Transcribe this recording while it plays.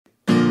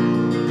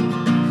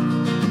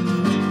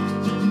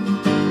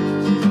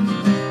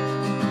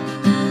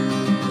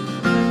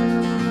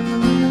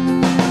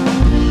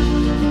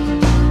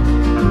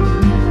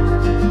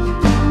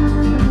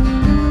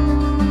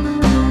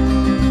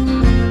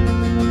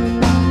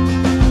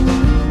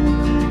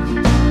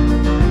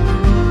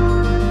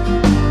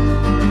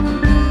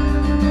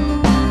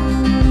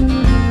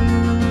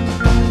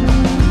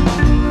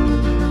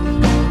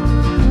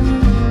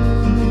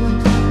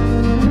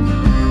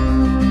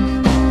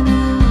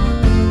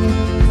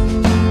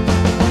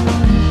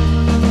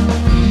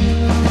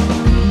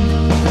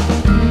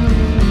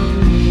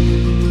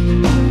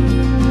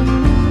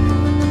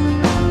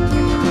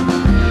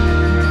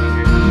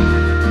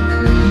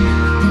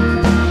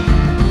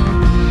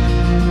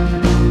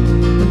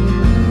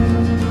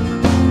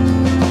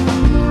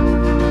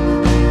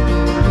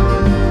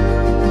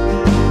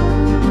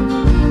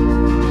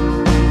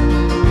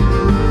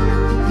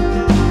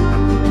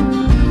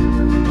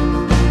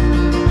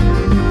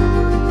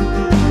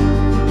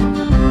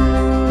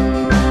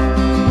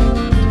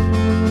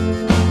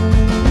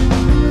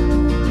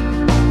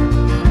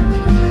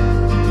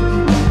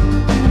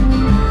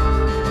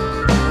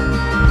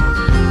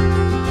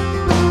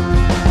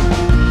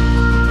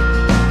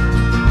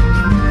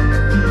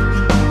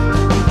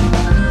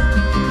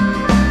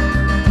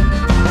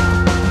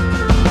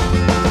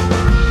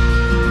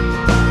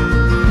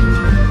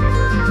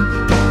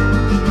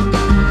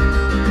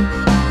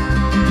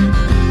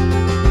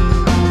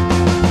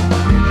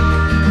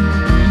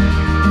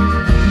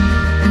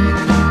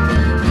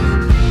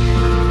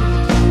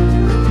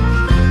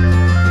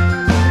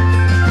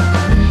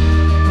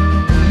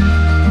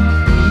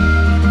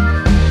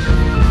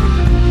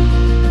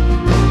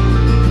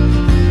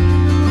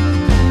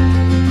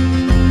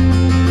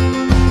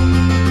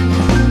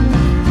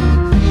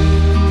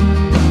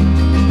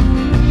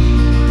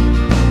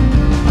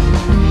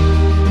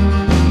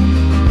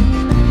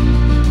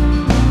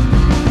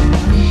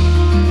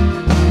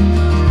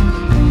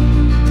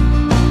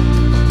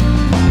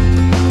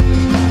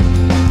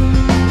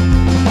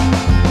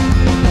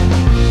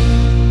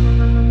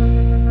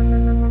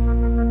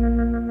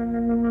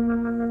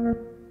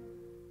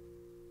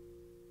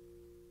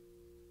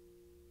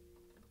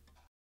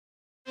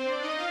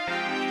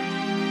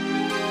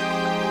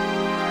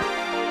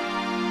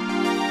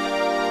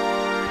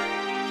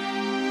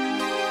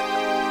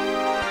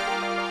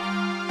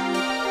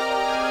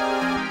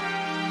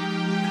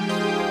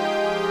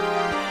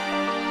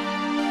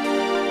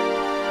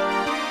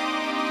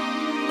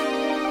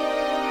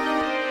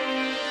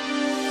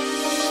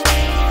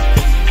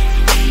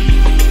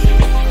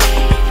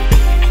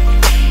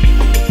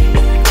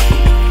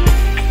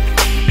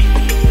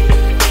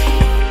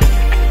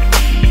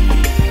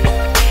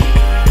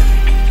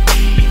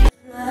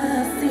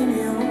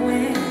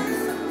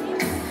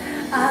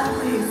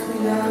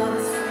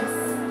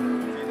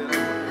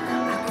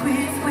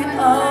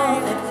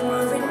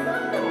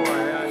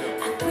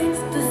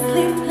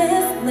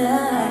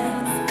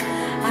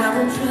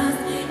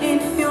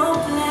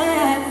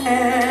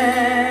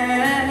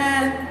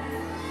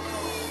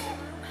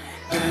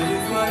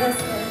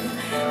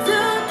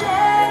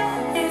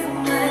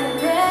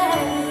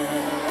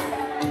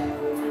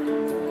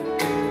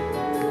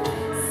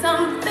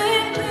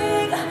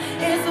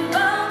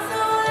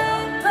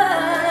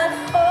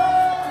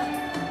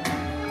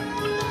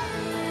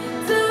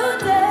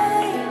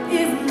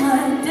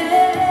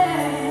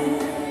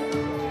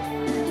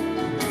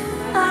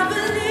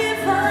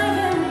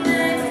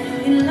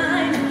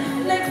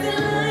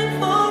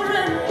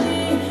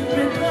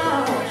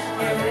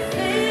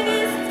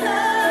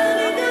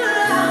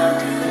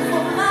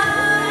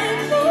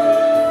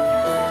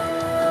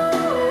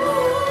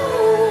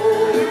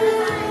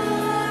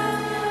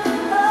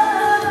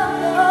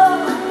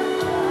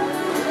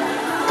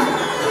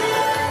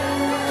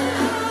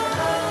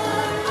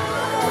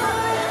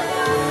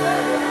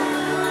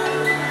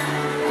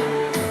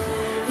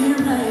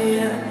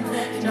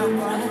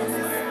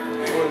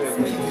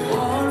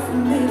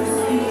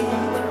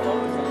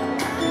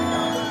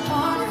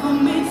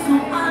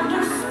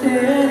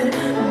trusted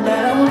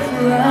that I would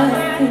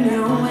trust in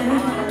your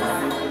ways.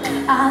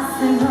 I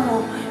say no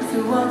to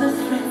all the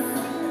stress,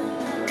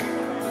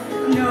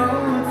 no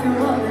to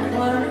all the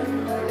worry.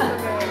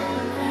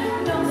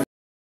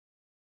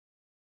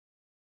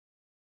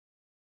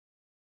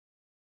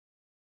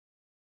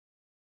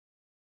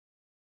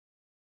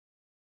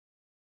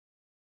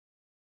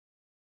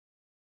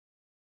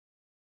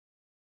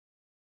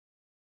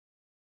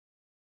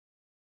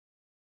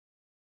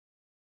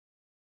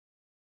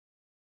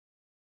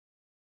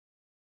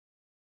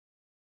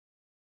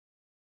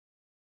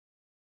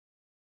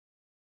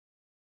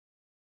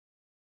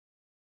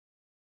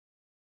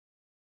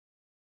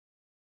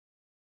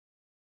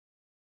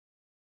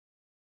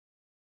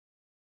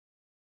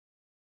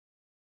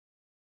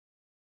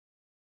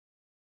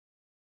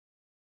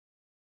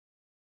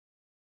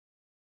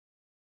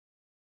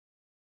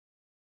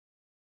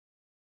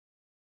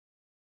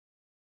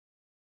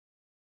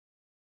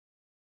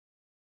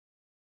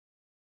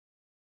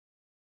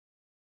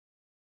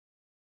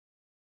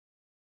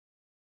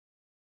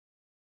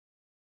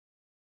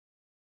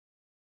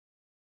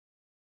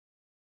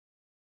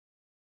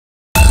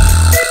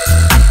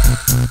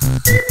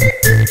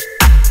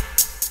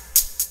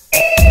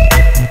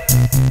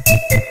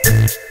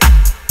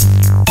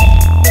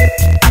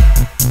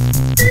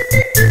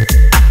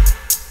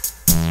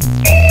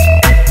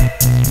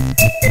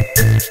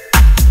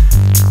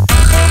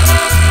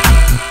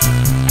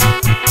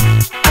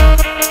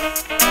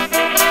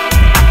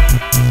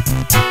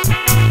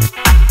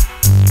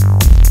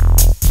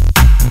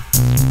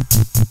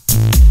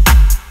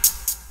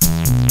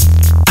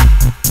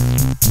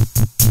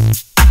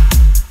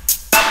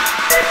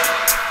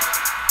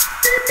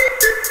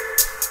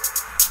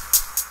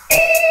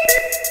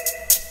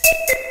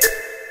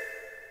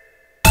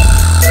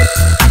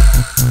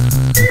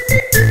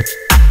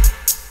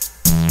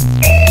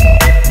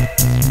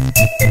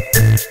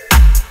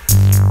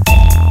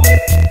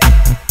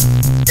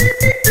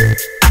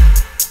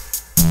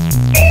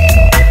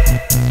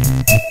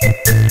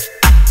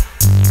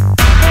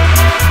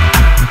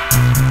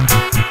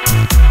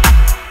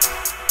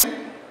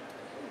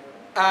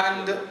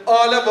 And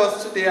all of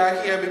us today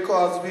are here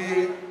because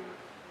we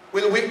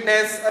will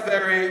witness a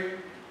very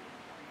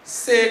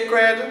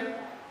sacred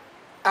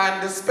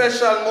and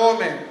special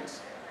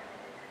moment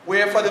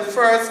where for the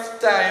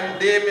first time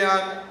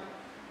Damian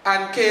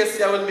and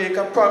Kacia will make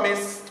a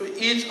promise to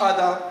each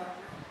other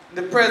in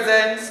the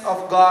presence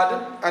of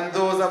God and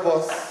those of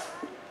us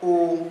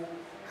who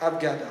have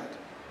gathered.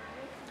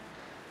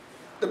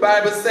 The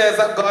Bible says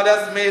that God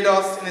has made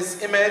us in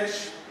His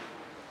image.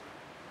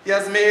 He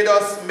has made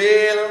us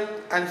male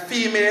and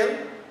female.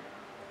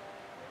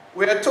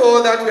 We are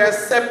told that we are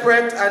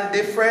separate and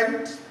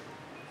different,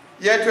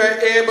 yet we are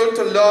able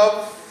to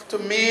love, to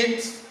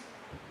meet,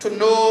 to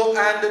know,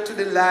 and to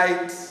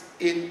delight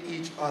in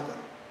each other.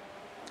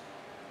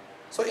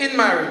 So in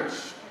marriage,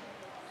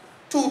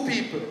 two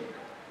people,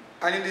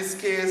 and in this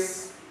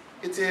case,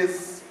 it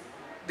is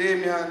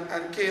Damian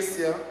and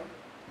Kacia,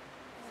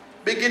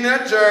 begin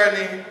a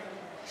journey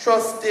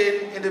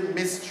trusting in the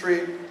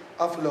mystery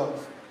of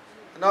love.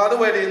 In all the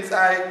weddings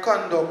I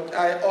conduct,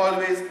 I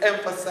always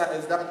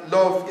emphasize that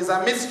love is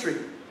a mystery.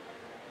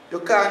 You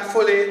can't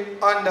fully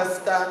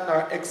understand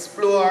or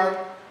explore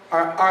or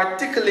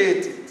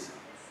articulate it.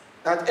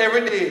 That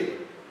every day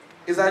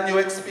is a new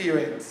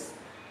experience.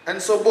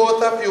 And so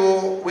both of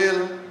you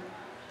will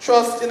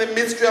trust in the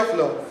mystery of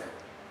love,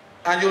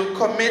 and you'll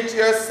commit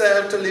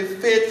yourself to live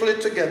faithfully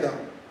together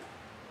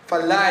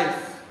for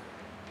life,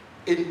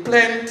 in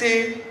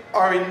plenty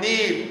or in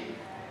need,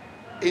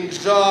 in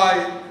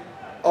joy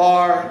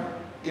or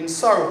in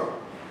sorrow.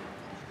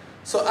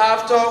 So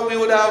after we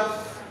would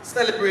have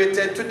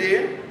celebrated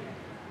today,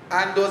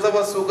 and those of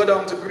us who go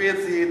down to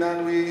Grazing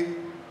and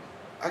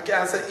I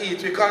can't say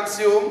eat, we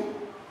consume,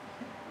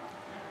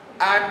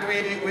 and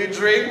we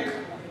drink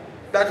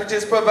that which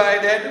is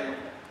provided,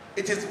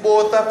 it is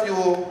both of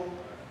you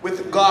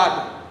with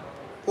God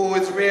who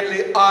is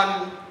really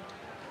on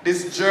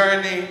this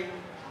journey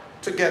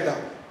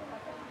together.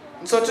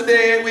 And so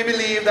today we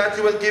believe that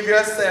you will give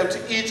yourself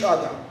to each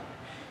other,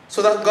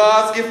 so that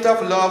God's gift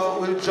of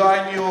love will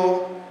join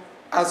you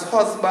as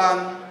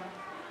husband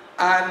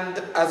and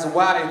as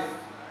wife.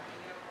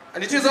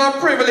 And it is our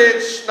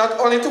privilege not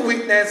only to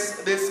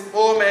witness this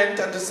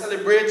moment and to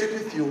celebrate it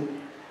with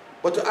you,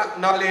 but to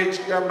acknowledge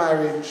your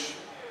marriage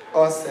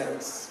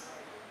ourselves.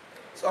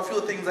 So a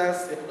few things I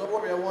say. Don't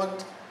worry, I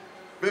won't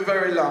be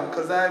very long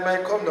because I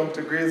might come down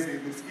to Gracie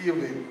this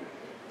evening.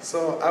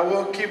 So I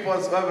won't keep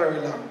us for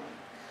very long.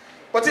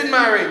 But in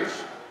marriage,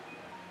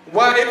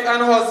 wife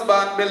and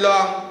husband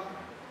belong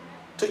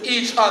to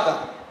each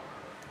other.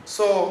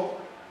 So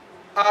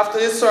after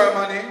the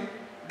ceremony,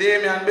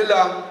 Damian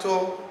belonged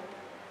to,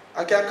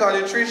 I can call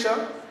you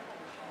Trisha,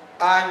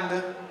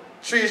 and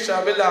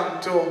Trisha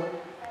belonged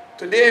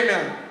to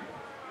Damian.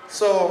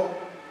 So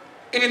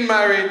in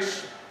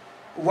marriage,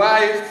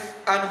 wife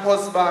and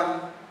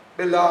husband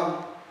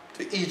belong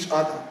to each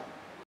other.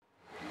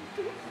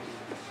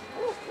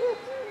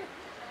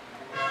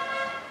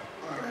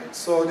 All right.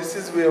 So this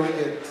is where we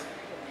get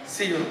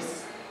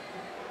serious.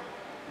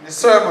 In the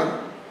sermon,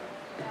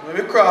 when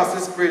we cross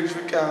this bridge,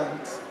 we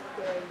can't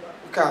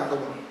go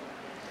on.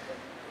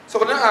 So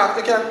we're going to ask,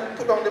 you can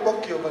put down the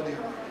bucket over there.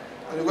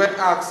 And we're going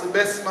to ask the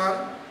best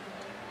man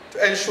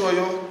to ensure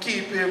you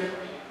keep him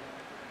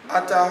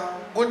at a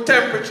good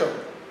temperature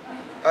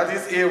that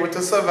he's able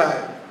to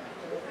survive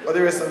for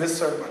the rest of the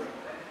sermon.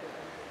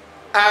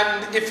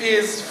 And if he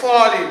is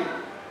falling,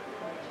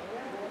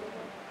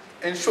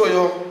 ensure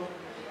you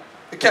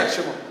catch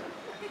him up.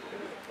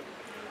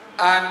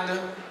 And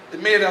the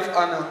maid of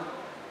honor,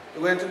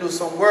 you're going to do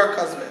some work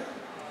as well.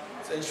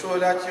 So ensure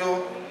that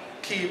you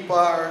keep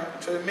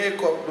the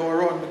makeup don't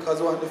run, because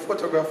we want the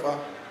photographer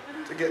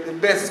to get the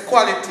best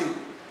quality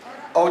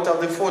out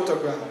of the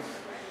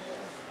photograph.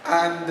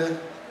 And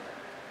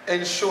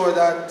ensure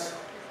that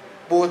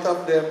both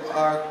of them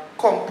are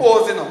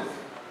composed enough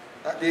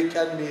that they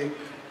can make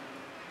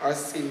or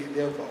say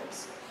their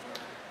vows.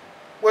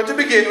 We're going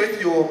to begin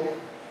with you,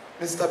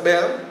 Mr.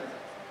 Bell,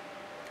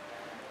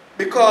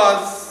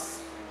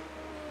 because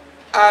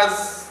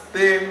as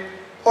the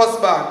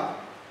husband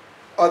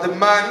or the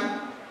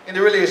man in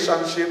the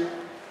relationship,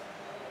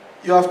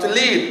 you have to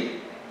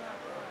lead.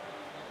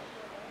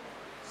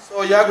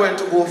 So you are going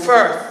to go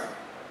first.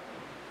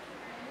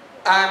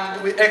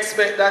 And we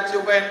expect that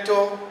you're going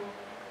to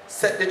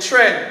set the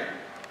trend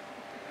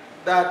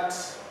that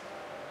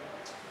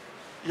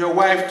your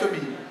wife to be,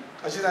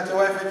 because she's not your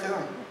wife yet, you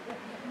know?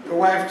 Your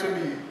wife to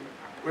be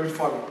will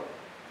follow.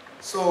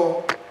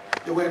 So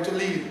you're going to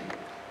lead.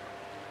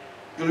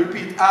 You'll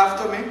repeat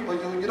after me, but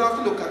you don't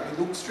have to look at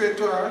me. Look straight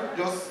to her.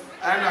 Just,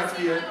 I'm not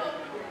here.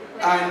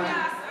 And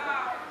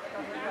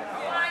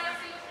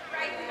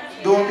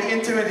don't be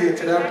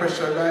intimidated or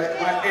pressured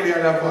by any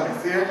other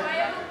voice. Yeah?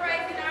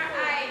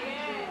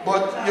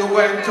 But you're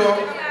going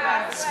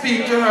to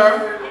speak to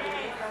her,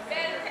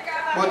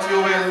 but you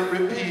will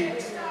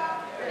repeat.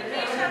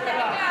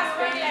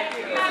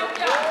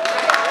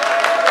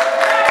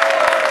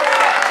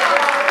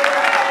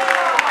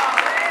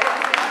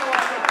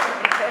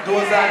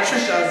 Those are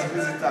Trisha's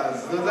visitors.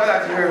 Those are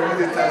not your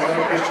visitors.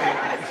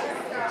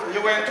 So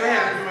you're going to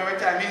help him every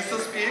time he needs to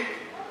speak,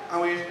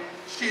 and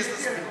she's to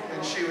speak,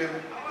 and she will.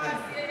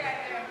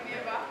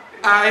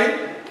 I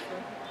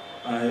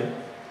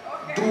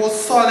do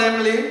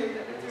solemnly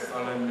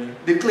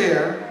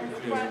declare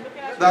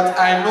that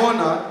I know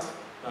not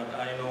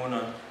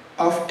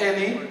of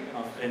any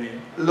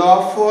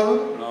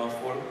lawful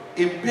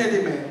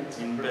impediment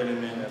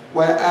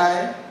while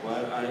I,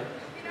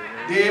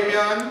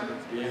 Damian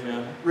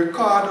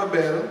Ricardo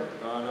Bell,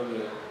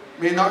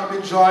 may not be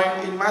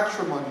joined in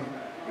matrimony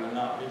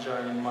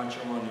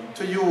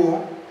to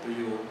you.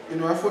 You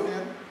know her foot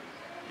name?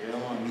 Yeah,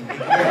 man.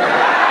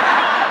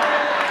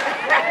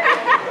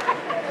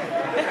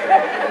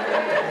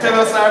 Tell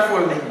us our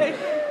full name.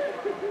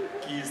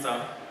 Kacia.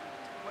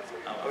 What's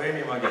your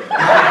name again?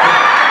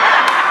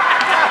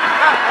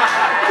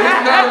 It's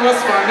nervous,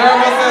 man.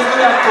 Nervousness do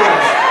that to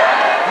us.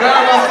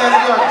 Nervousness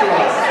do that to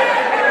us.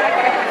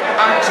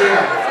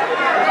 Andrea.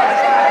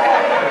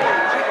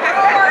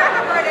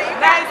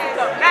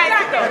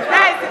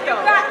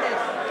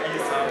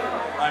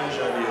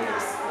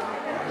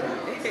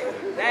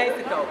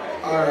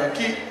 Alright,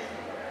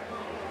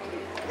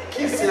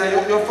 Kacia,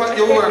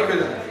 you work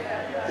with her.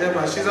 Yeah,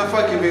 man, she's a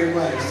forgiving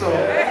wife, so.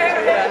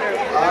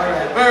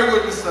 Alright, very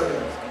good, Mr.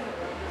 Bell.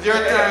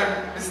 Your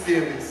time, Miss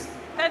Davis.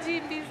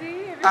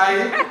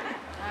 I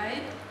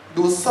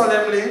do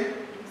solemnly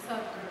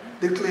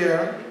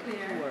declare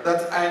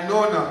that I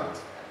know not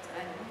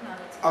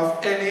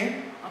of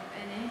any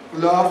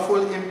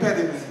lawful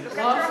impediment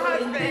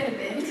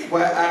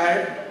why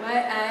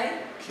I,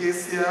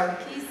 Kacia,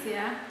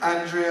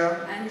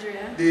 Andrea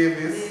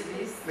Davis,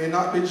 may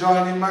not be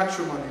joined in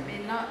matrimony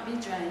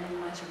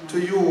to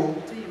you,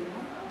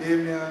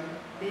 Damian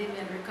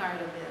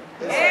Ricardo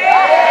Bell.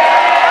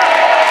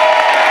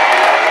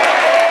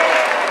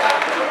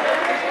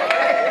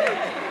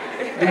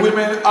 The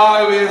women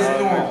always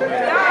know.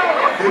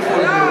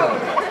 Before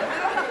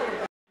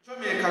know.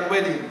 Jamaican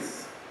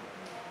weddings,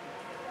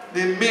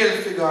 the male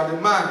figure, the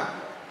man,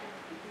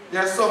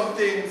 there are some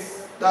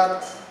things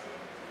that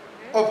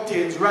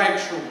obtains right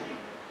through.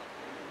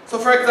 So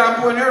for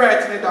example, when you're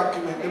writing a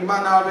document, the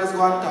man always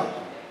go on top.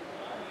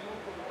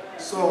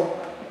 So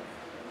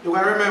you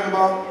will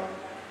remember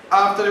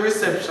after the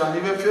reception,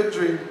 even if you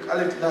drink a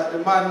little, that the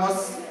man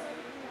must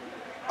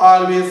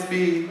always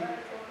be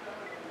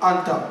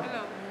on top.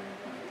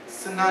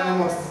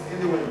 Synonymous in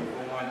the way.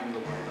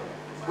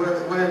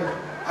 Well,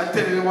 I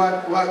tell you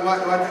what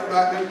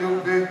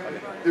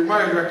the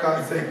marriage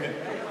record say.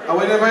 And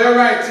whenever you're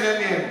writing your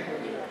name,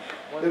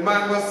 the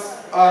man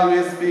must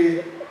always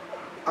be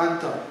on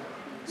top.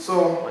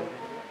 So,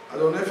 I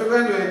don't know if you're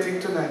going to do anything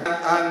tonight.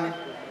 And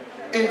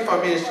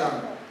information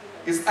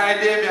is I,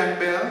 Damian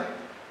Bell,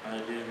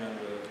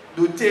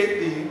 do take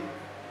thee,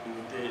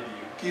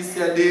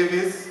 Kacia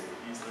Davis,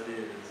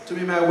 to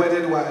be my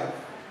wedded wife.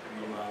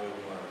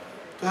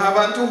 To have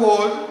and to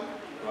hold,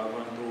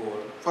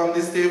 from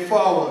this day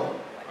forward,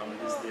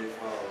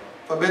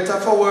 for better,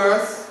 for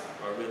worse,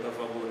 for better,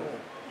 for good,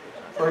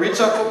 for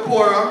richer, for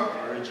poorer,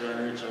 for richer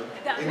and richer,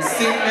 in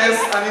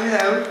sickness and in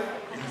health,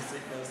 in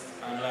sickness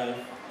and life,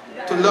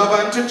 to love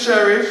and to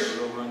cherish,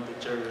 to love and to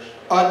cherish,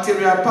 until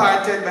we are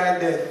parted by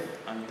death.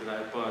 until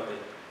I parted,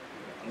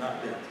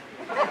 not death.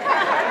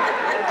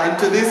 And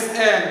to this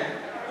end,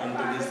 And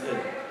to this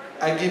end,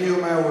 I give you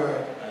my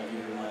word. I give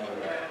you my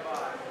word.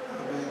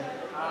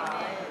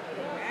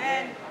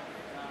 Amen.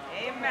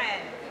 Amen.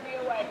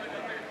 Amen.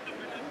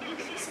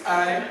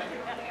 I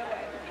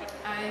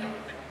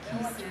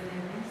Kacia,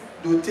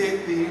 do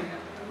take thee,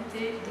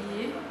 Damian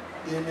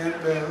Damian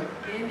Bell,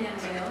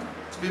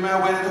 to be my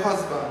wedded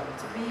husband,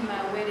 to be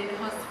my wedded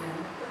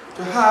husband,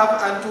 to have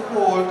and to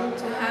hold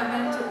to have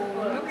and to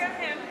hold, Look at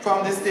him.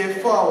 from this day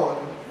forward,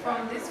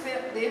 from this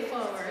day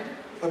forward,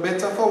 for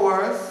better, for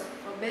worse,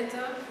 for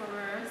better, for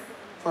worse,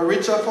 for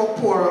richer, for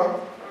poorer,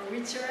 for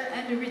richer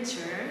and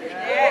richer,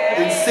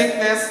 in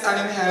sickness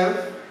and in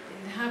health,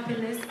 in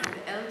happiness and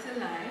healthy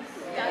life,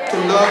 to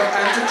love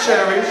and to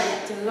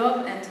cherish, to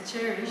love and to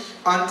cherish,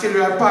 until we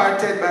are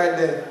parted by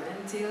death.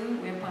 until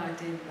we're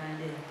parted by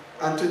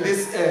death. And to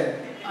this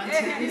end,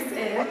 Until this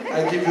end,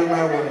 I give you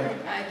my word.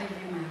 I give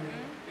you my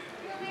word.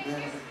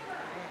 Amen.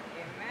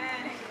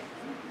 Amen.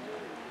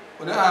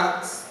 When I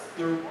ask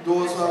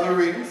those who have the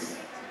rings,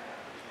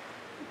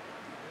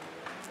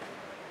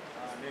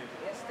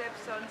 Your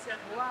stepson said,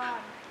 wow.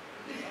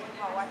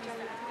 Watch out.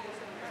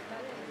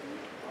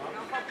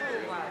 No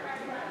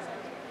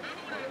approval.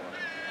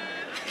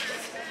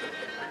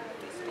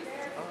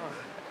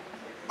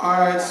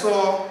 alright,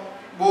 so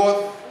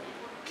both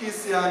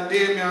Kacia and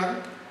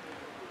Damian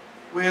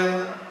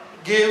will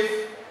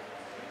give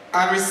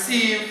and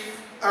receive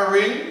a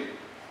ring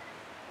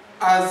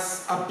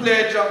as a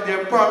pledge of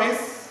their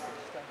promise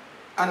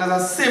and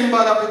as a symbol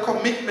of the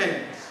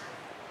commitment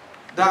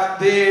that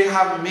they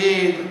have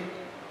made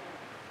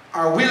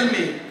or will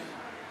make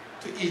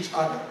to each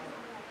other.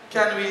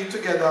 Can we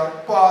together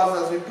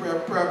pause as we pray a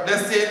prayer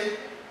blessing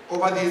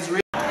over these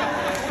rings?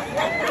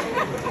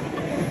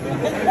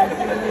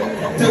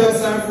 Tell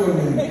us our full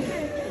name.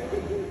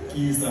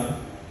 Kacia.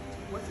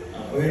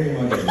 Where are you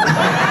again?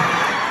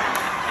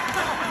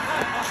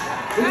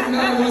 It's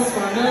nervous,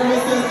 man.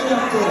 Nervous, just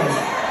clap to us.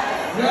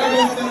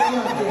 Nervous, just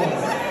clap to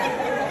us.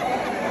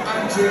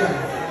 Andrea.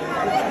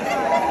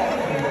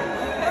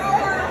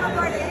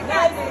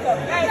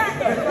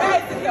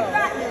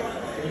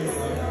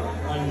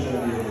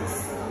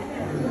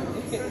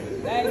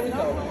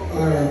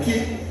 Alright,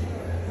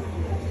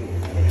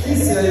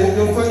 Kacia,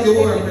 you find your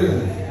work,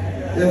 really.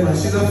 Yeah, man,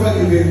 she's a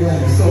funny big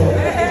man. So,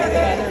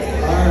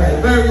 alright,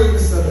 very good,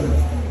 Mr.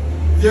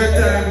 Ben. Your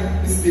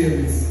time, Miss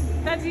Davis.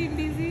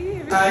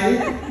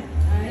 I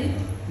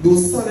do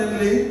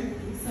solemnly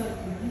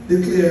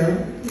declare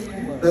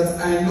that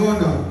I know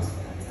not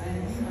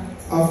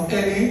of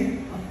any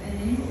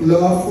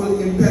lawful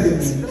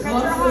impediment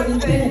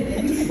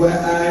where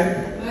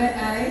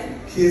I,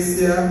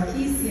 Kacia,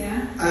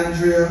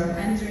 Andrea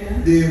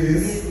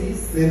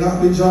Davis, may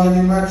not be joined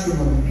in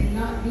matrimony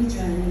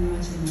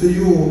to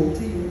you,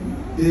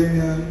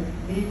 Damian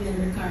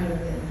Ricardo.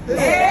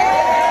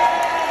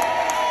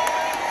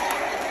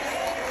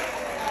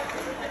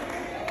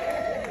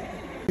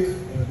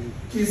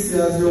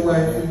 Kacia as your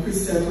wife in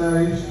Christian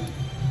marriage.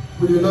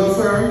 Will you love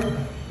her,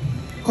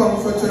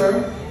 comfort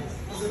her,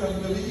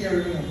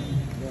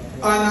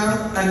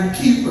 honor and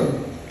keep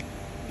her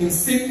in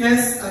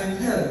sickness and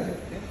in health,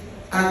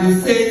 and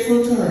be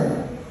faithful to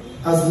her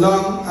as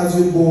long as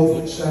you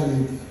both shall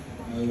live?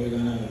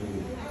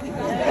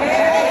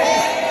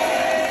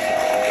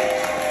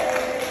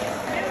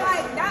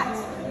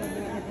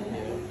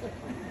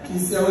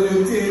 Kacia, will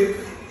you take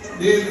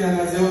Damian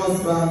as your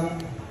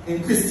husband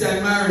in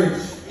Christian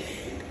marriage?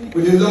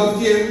 Will you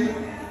love him,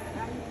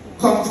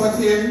 comfort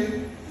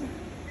him,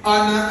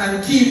 honor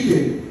and keep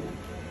him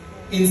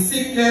in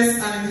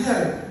sickness and in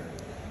health,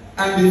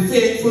 and be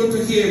faithful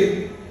to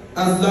him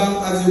as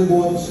long as you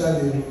both shall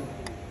live?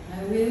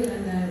 I will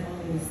and I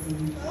always do.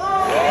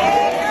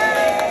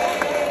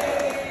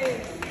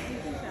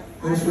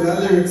 Thanks for that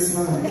lyrics,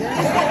 man.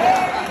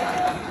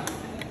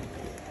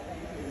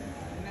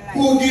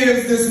 Who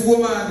gives this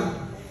woman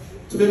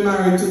to be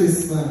married to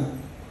this man?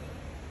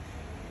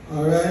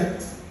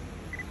 Alright?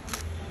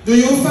 Do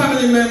you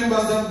family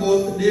members of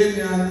both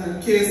Damian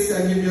and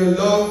Kacia give your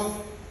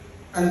love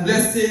and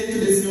blessing to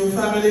this new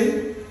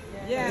family?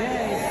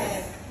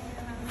 Yes.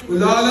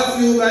 Will all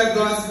of you, by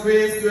God's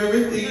grace, do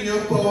everything in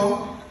your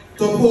power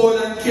to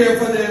hold and care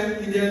for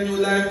them in their new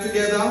life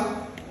together?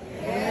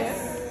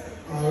 Yes.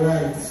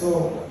 Alright,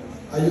 so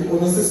are you going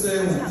to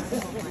say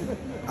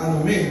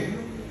and me?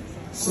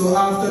 So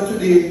after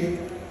today,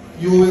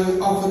 you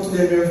will offer to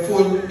them your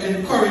full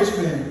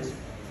encouragement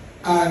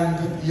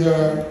and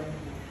your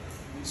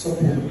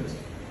support.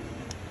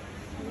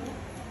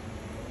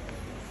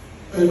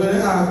 I'm going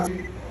to act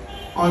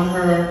on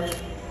her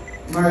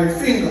married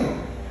finger.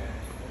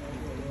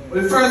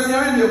 But the first thing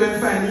I do, you're going to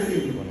find the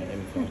finger.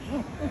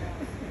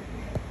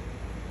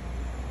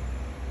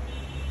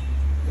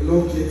 You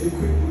locate it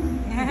quick,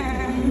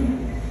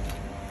 man.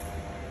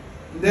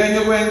 Then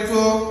you're going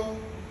to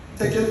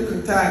take your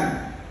little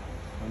time.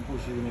 I'm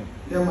pushing it.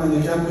 Yeah, man,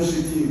 you can push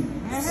it in.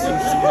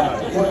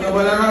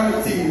 But around the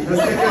team,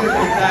 just take your little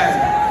time.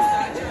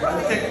 And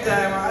take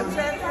time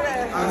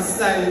and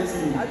slide it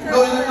in. No.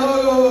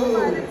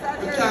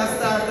 You can't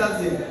start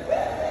as it.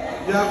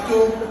 You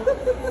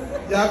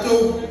have to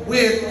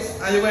wait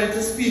and you're going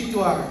to speak to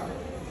her.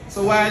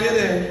 So while you're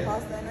there,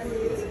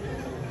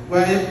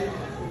 while you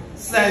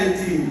slide it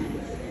in,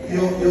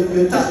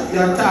 you talk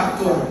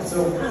to her. So,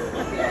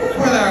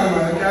 follow her,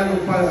 man, you can't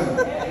look follow.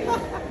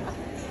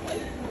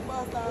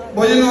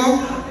 But you know,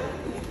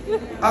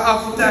 I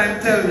have time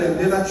to tell them,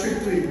 there's a trick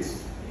to it.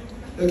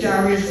 You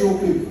can't reach too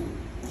quick.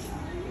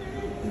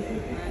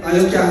 And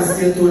you can't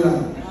stay too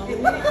long.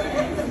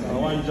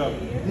 One job.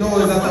 No,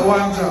 it's not a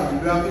one job.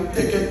 You have to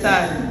take your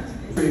time.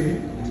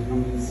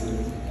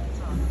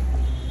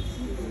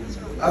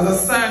 As a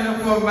sign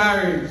for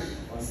marriage.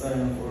 A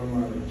sign for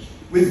marriage.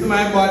 With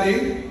my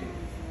body.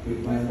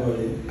 With my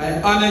body.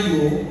 I honor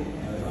you.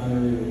 I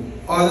honor you.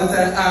 All that I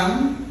am.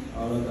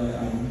 All that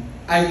I am.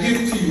 I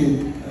give to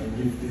you. I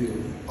give to you.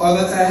 All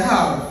that I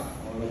have.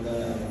 All that I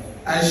have.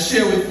 I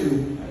share with you.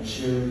 I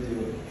share with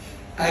you.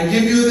 I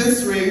give you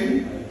this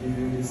ring. I give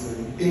you this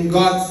ring. In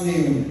God's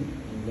name.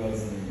 In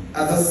God's name.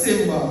 As a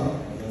symbol.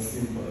 As a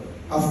symbol.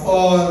 Of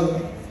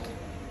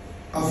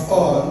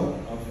all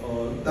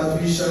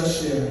that we shall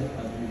share.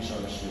 That we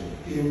shall share.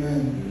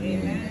 Amen.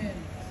 Amen.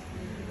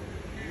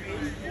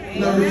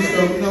 No wish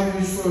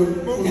for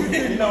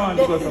You don't want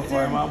to go so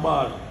far, my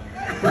bad.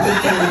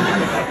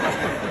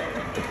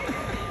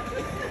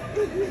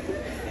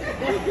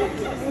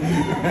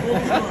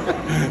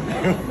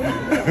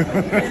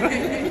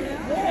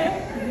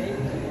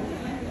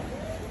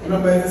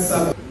 Remember it's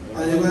Sabbath.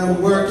 And you're going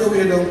to work your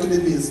way down to the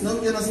base.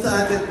 No, you're not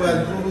started,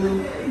 but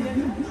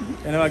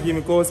You never give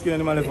me cold skin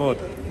and my vote.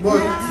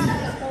 But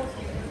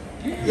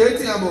you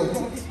think about it.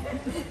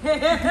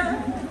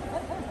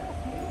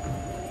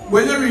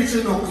 When you reach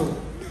a knuckle,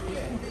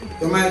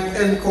 you might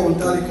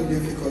encounter a little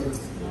difficulty.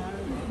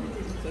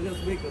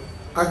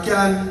 I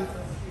can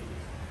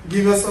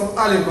give you some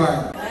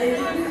alibi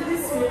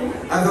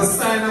as a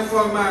sign of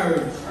our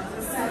marriage.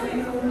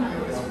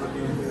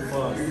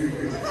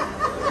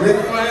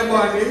 With my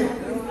body,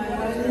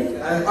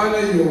 I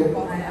honor you.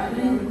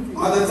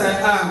 All that I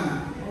am,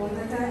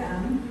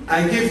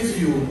 I give to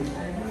you.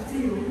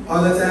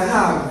 All that I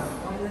have,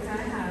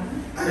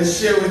 I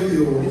share with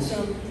you.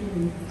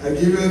 I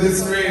give you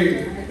this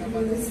ring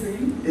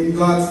in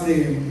God's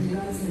name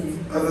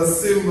as a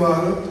symbol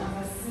of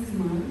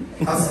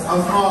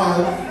all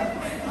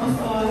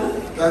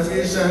that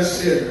we shall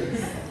share.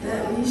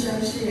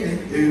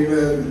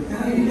 Amen.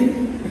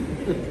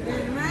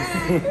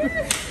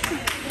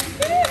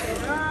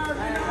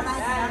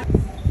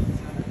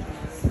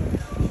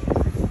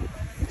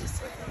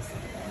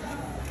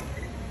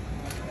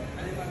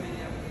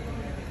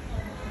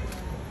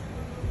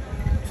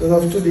 So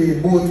of today,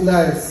 both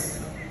lives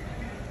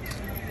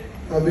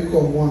have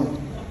become one.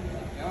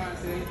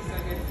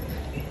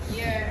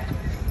 Yeah.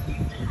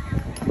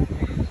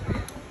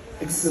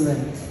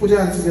 Excellent. Put your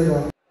hands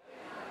together.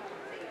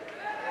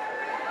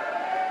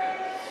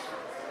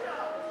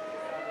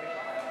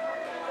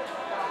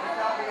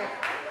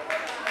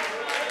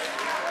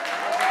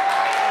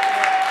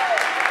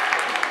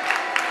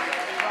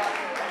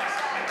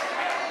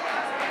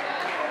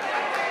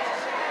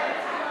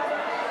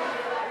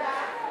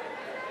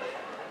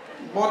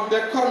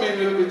 Monday coming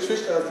will be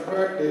Trisha's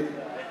birthday.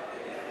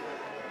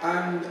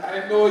 And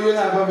I know you'll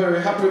have a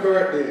very happy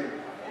birthday.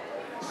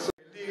 So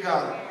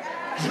legal.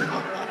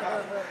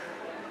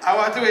 I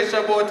want to wish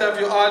you both of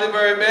you all the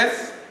very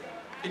best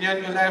in your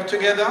new life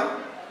together.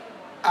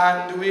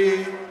 And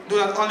we do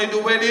not only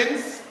do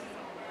weddings,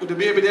 we do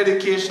baby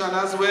dedication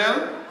as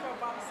well.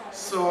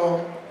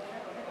 So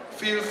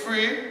feel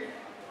free.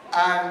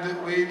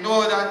 And we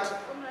know that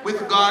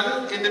with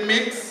God in the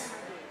mix,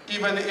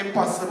 even the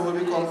impossible will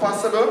become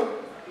possible.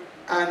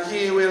 And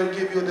He will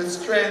give you the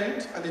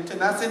strength and the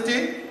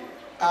tenacity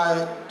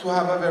to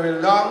have a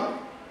very long,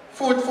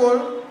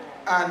 fruitful,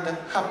 and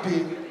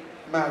happy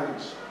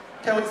marriage.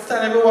 Can we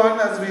stand, everyone,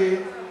 as we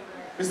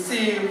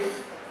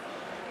receive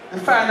the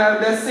final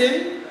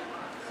blessing,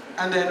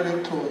 and then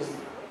we'll close.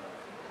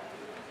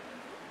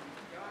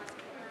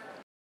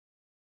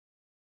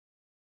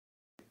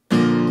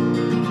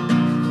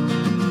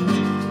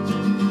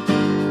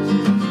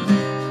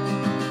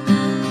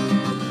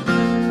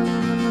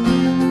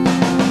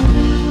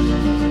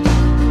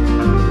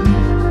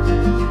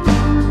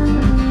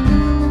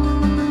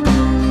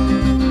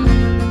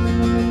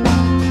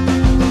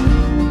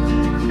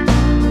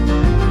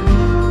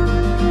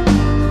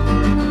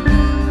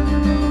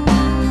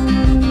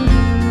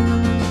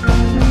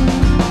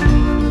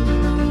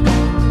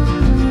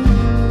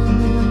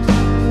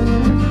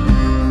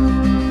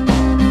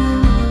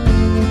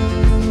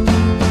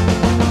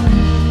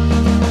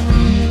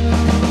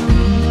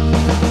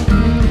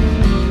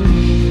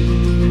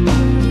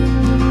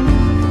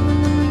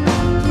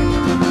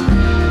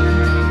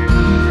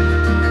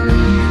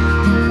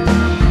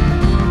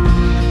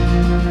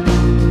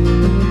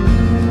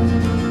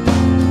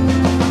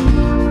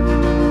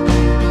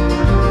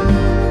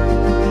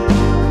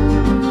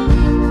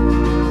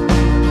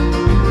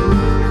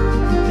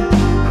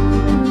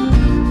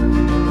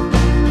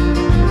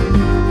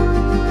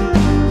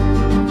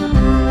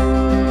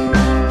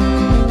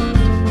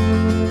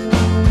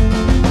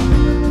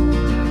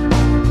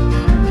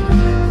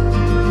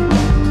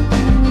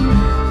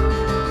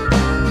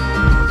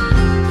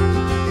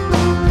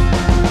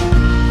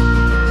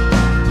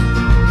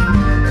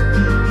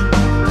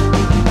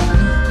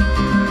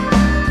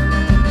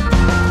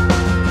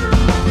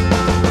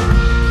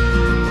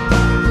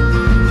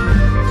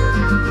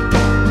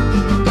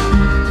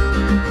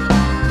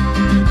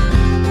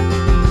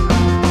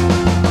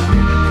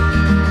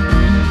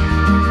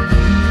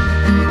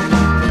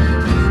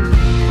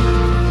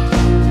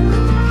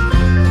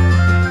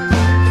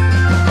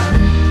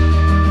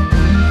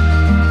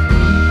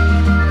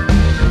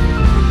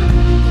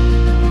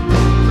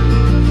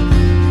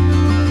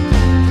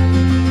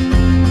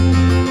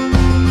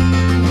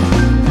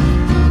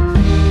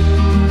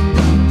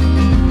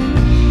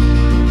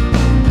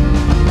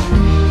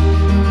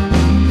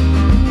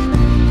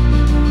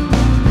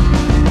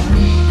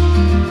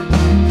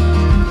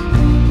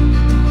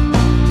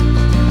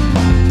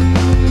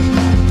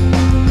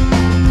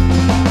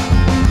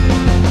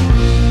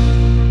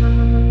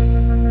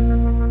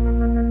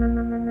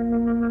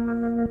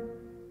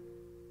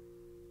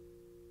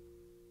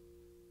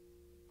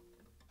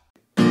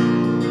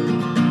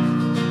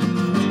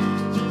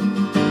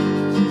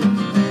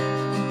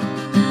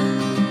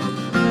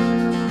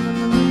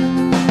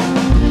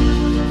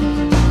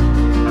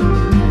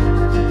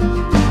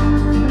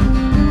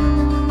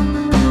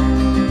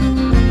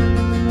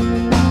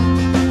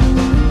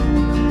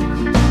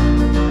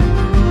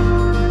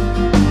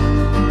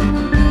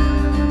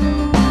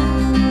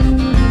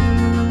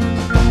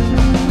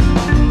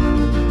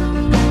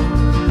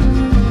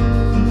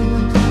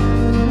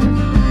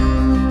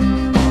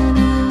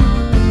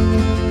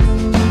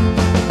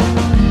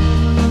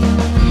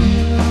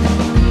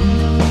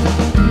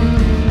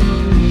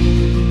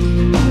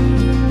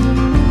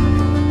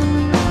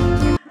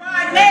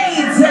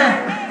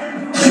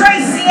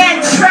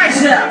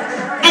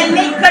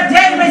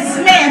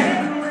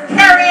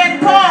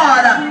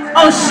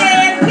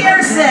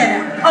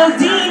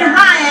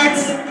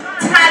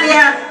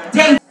 Natalia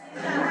Dave.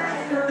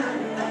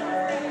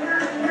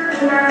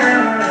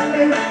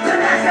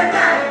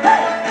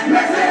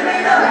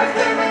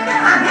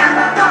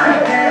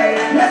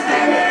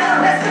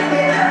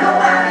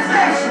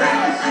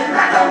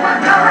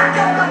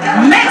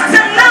 Make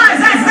some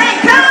noise as they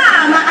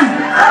come.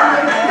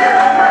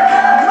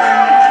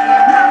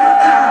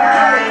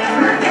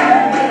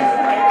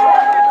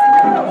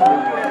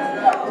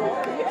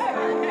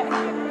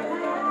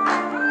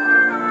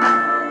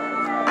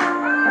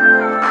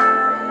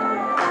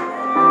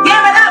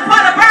 Give it up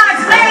for the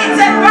bridesmaids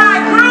and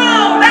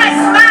bridegroom,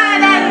 best man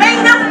and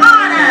maid of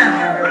honor.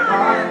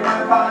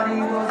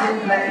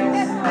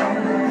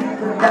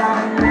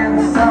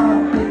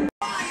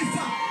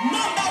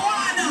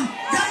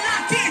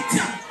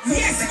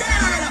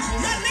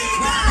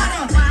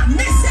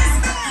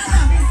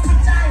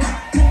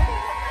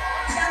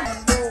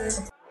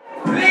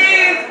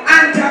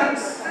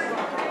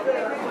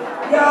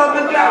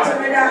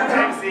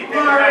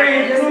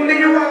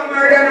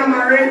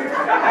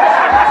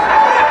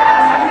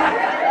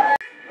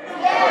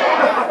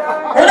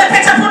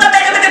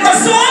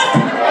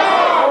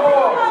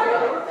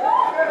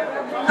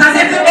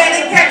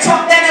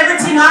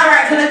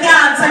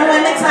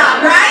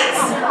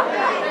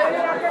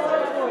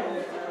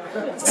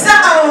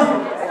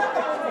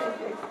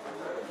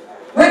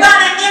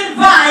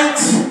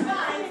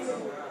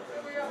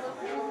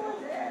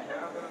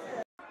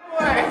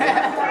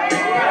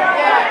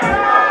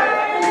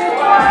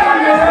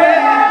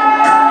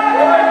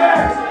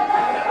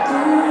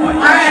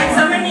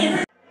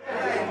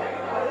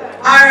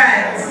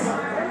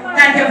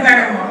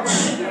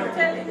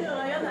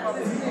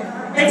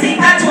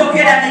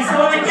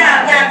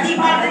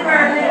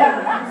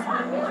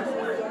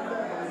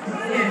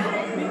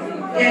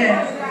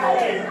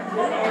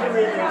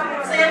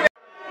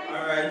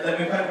 Alright, let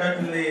me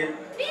congratulate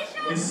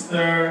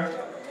Mr.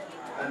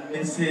 and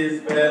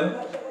Mrs.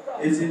 Bell.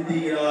 It's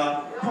indeed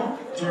a tough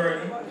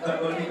journey. It's not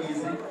going to be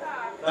easy.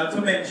 Not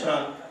to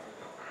mention,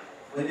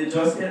 when you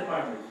just get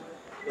married,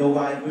 the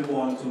wife will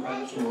want to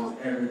control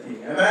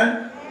everything.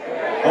 Amen?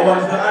 I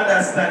want you to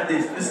understand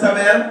this. Mr.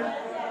 Bell,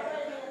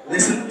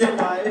 listen to your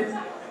wife.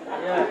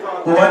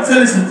 But once you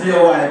listen to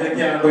your wife, you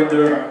can't go into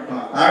the wrong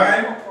path.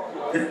 Alright?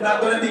 It's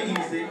not going to be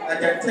easy, I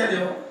can tell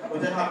you,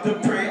 but you have to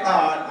pray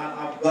hard and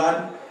have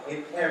God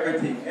in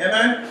everything.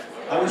 Amen?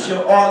 I wish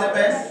you all the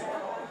best.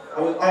 I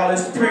will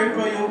always pray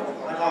for you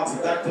and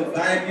ask God to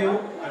guide you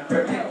and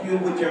protect you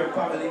with your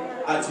family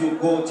as you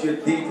go to your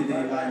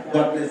day-to-day life.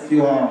 God bless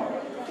you all.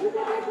 You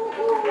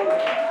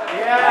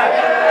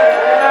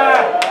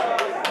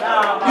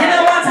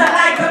know what I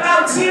like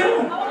about you?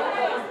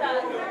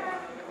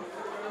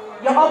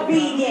 You're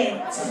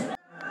obedient.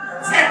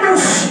 Say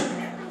whoosh.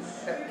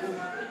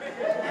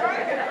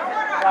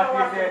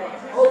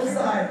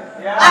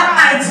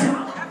 Alright.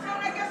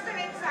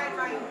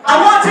 I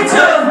want you to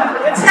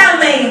tell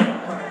me,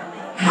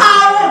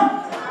 how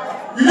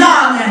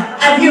long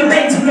have you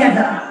been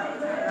together?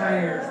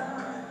 9 years.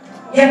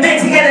 You've been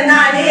together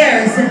 9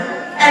 years.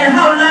 And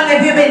how long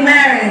have you been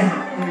married?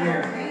 2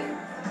 years.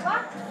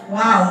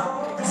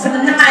 Wow. So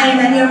 9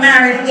 and you're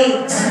married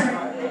 8.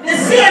 The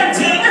same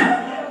thing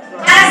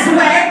as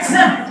wet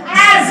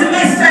as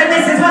Mr. and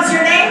Mrs. What's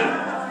your name?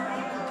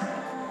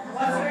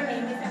 What's your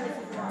name?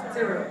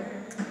 Tyrrell.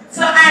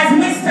 So as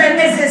Mr. and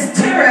Mrs.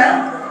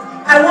 Tyrrell,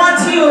 I want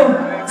you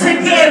to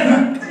give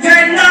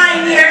your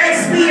 9-year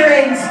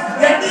experience,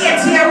 your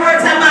 8-year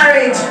worth of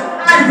marriage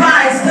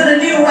advice to the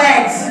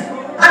newlyweds.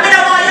 I mean,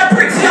 I want you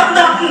pretty up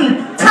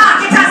nothing.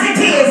 Talk it as it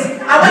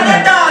is. And when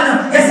you're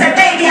done, you say,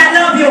 baby, I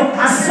love you.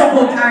 I so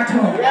good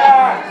cartoon.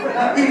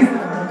 Yeah. Easy.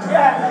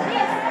 Yeah.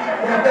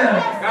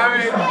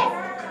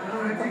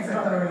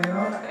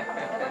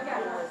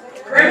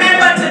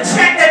 Remember to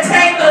check the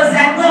tables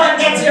and go and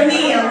get your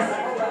meals.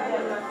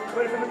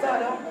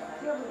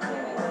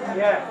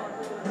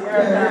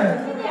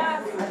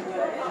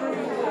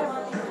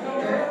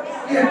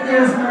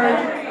 Years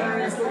married,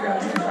 and you still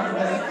got two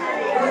families.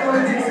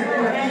 Everyone thinks that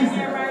they're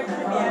easy.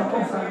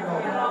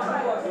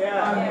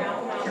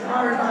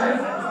 Married life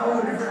is a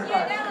whole different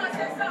life.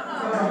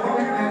 So the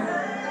commitment,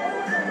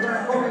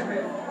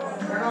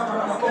 we're not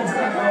going to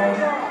constant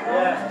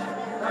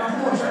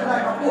emotion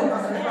like a boat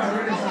as a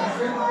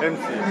relationship.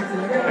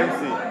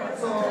 MC.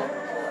 So,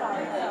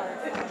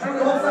 through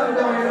the ups and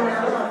downs, you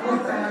have a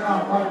good time and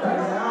a bad time.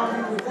 You have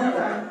a good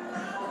time,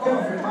 come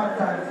off with bad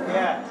times.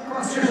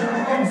 Frustration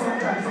will come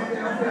sometimes.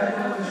 Something I feel like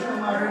you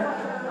shouldn't marry.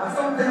 And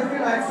something I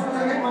feel like soon as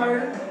I get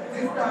married,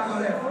 things start to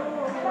left.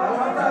 A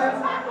lot of times,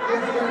 you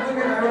have to get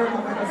together and work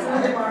on it. As soon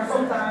as I get married,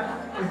 sometimes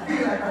you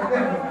feel like I'm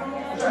devil.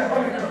 You try to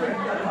come in to break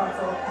that part.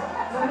 So,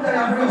 sometimes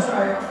I feel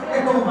try to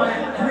get over it,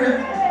 pray.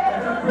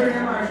 If you pray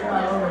in marriage, you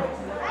are alright.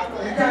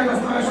 You can't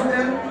just marry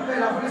something, you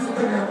have to listen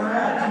to me. I'm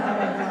alright.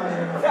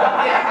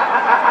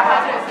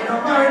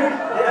 You're married.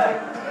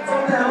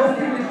 Sometimes I will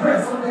feel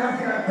depressed. Sometimes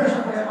I feel like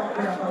pressure for your mom.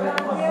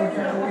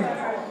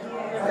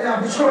 So you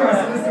have to show us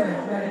listening.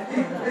 You are the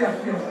king. They have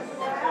to.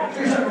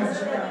 Nutrition is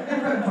she can.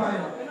 Different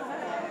fine.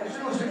 She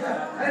knows she can.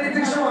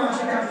 Anything she wants,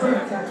 she can do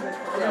it.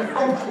 You to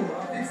come through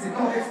and fix it,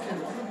 no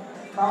excuse.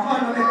 A man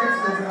don't make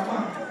excuse in a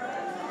man.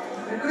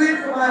 I do it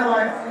for my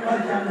wife,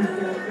 anybody can do it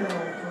for you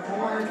know. I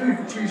want to do it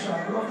for Trisha.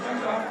 You love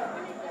Trisha?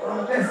 One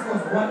of the best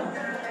was one.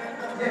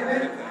 Yeah,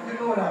 man, you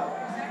know that.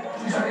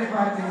 Trisha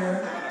invite me here,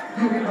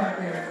 you invite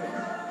me here.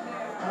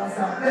 And I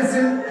say,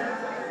 blessing,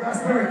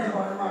 prosperity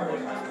for the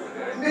marriage.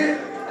 Me,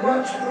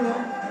 watch, you know,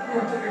 go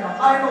together.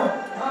 I know,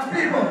 and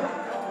people,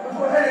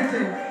 before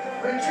anything,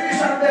 when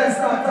Trisha and Bell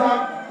start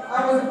talk,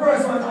 I was the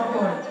first one on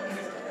board.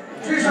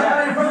 Trisha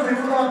eye from me,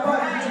 we go on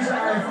party, Trisha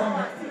eye from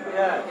me.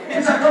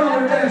 Trisha come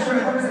on with Bell shirt,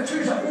 and I said,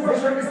 Trisha, who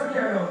was shirt Mr.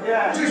 Carrier?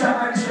 Trisha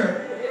eye the shirt.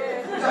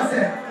 Trisha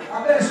said, I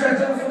Bell shirt,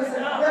 and I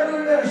said, where do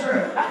you Bell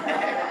shirt?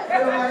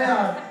 Where do I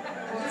have?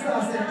 She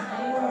started saying,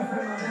 I'm going to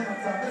friend and then I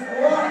said,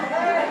 what?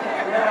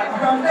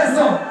 From this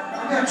on,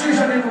 I'm going to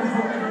Trisha name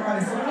from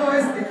everybody, so no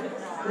escape.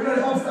 We know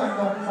the ups and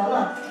downs, it's a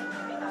lot.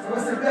 So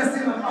it's a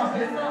blessing and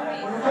happy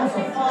when it comes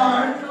so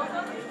far.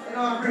 You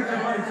know, I bring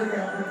everybody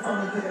together, bring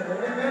family together,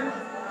 amen?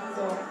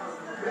 So,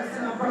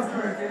 blessing and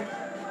prosperity,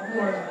 and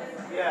more than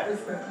that.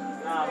 Respect.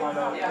 Nah, my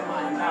dog. Nah,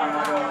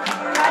 my dog.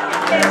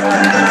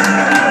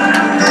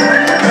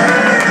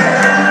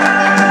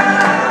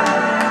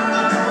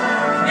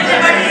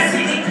 Everybody is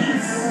singing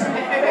peace.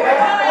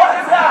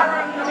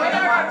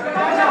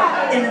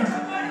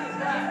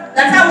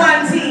 That's a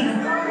one thing.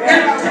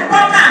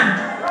 Come on.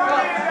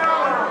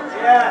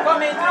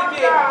 Come in, drink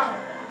it.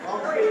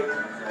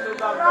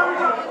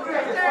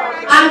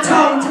 I'm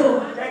tongue too.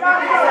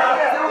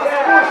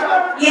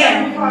 Yeah.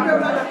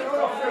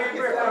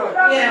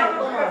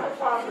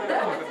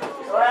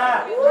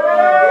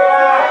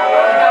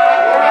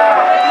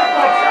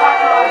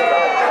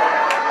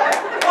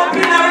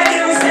 Open already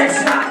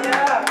reception.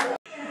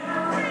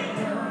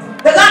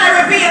 We're gonna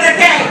reveal the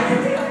cake.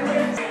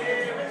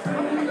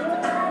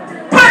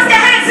 Put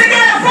your hands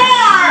together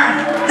for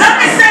the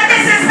Mr. and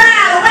Mrs.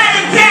 Val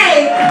wedding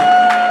cake.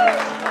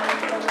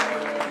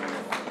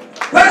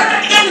 We're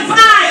gonna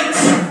invite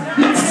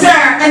Mr.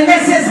 and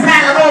Mrs.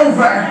 Val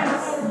over.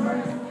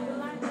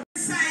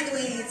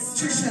 Sideways,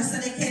 Trisha, so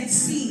they can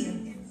see.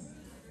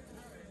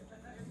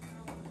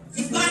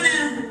 You're gonna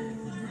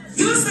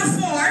use the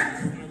fork.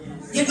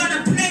 You're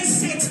gonna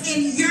place it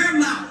in your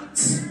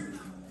mouth.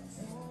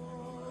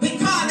 We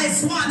call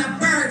this one a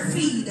bird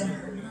feed.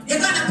 You're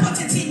gonna put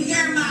it in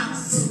your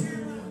mouth.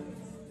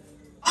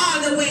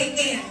 All the way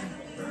in.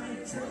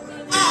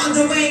 All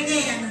the way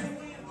in.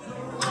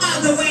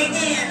 All the way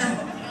in.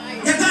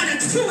 You're gonna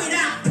chew it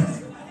up.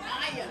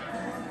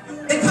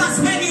 Because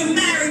when you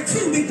marry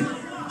two people,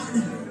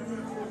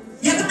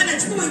 you're gonna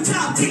chew it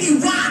up till you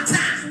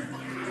water.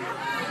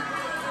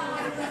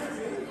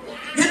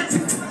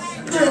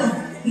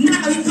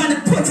 Now you're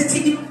gonna put it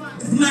in your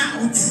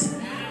mouth.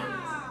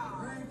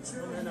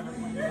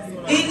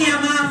 In your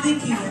mouth,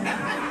 Vicky.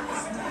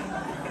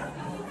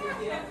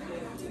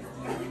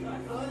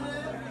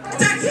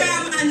 Take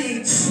care,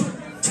 manage.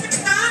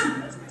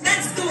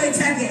 Let's do it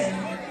again.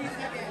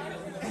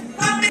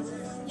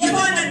 You're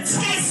gonna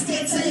test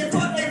it, so you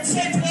put the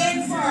tip in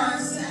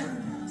first.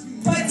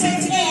 Put it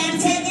in,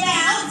 take it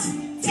out.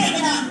 Take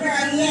it out,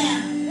 girl,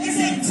 yeah. Is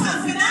it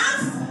tough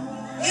enough?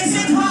 Is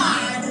it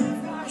hard?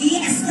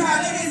 Yes,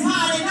 girl, it is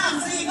hard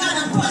enough, so you're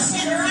gonna push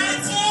it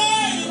right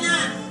in.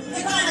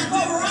 You're gonna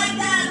go right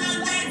down on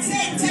that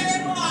tip till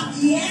it walks.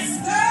 Yes,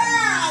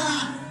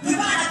 girl. You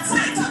gotta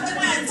tighten up the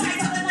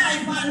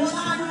knife, man.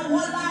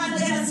 Hold on,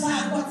 let us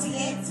start cutting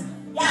it.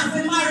 You have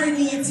to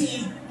marinate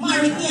it.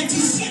 Marinate it,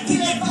 shake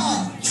it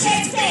up.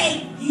 Shake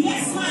it.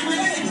 Yes, man, when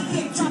you're the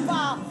cake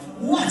chopper.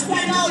 Watch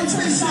that now,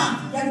 Trisha.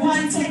 You're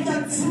going to take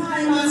your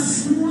time and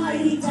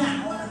slide it down.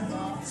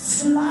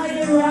 Slide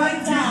it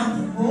right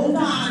down. Hold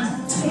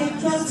on.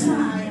 Take your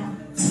time.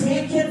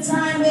 Take your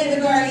time,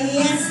 baby girl.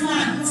 Yes,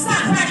 man.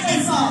 Stop right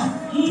there, so.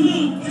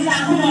 You got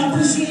to come on,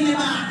 push it in the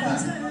back.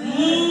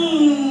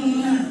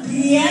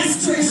 Yes,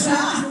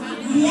 Trisha.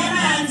 Yeah,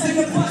 man. So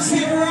you push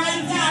it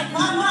right down.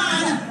 Come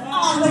on.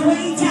 All the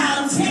way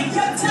down. Take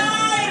your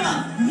time.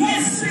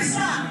 Yes,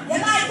 Trisha. You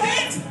like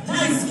it?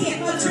 Nice cake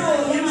control.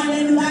 Yeah, man.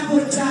 They do a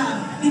good job.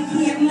 The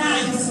cake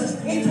nice.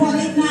 It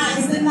was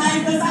nice. The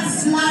knife does a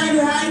slide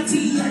right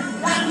here.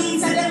 That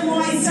means that the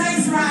moisture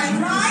is right?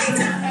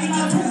 It's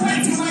not too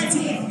wet.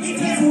 It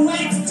is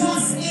wet,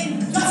 just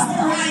the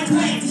right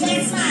wet.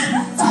 Yes, man.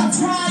 So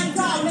try it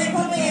down, make a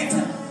bit.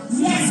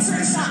 Yes,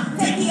 Trisha,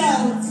 take it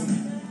out.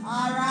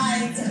 All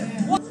right.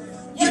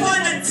 You're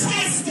gonna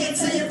test it,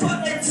 so you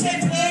put the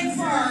tip in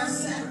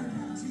first.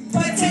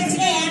 Put it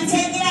in,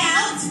 take it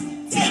out.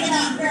 Take it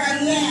out, girl,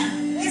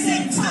 yeah. Is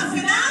it tough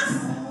enough?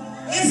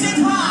 Is it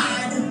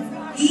hard?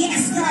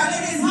 Yes, girl,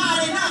 it is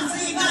hard enough, so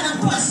you're gonna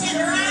push it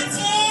right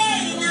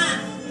in.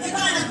 You're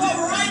gonna go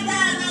right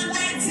down on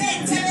that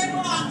tip till it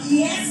walks.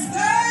 Yes,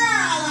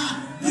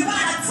 girl. You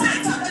gotta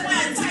tighten up the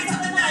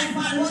knife,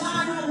 man.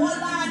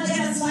 Hold on, let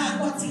us start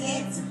cutting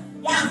it.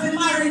 You have to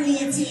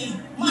marinate it.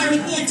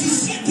 Marinate it,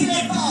 shake it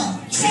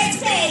up.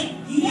 Shake it.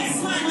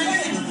 Yes, man, when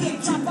you're the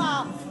cake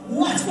chopper.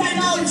 Watch that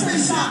now,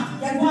 Trisha.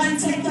 You're going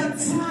to take your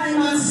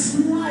time and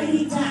slide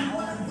it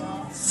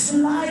down.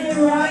 Slide it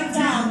right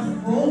down.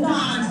 Hold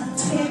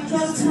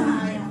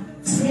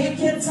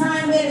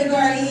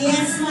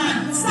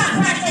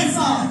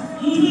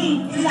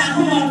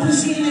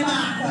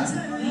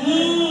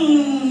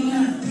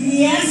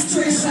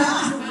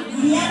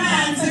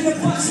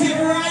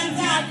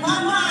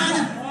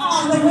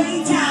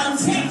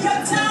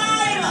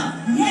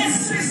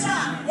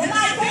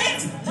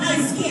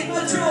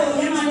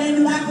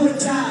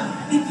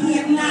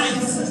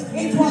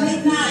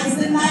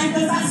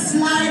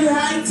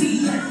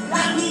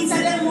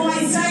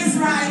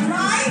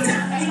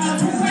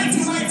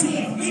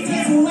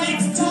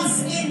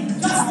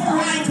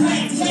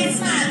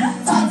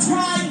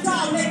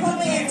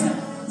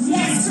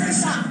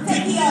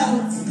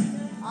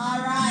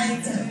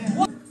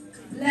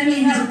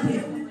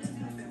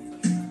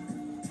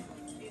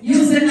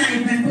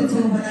knife and put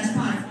over that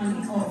part on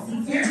the off.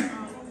 See here?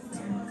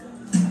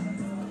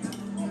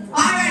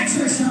 Alright,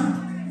 Trisha.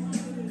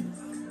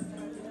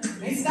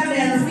 Mr.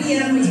 Bell,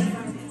 feel me.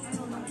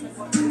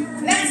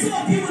 Let's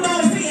hope you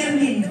don't feel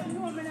me.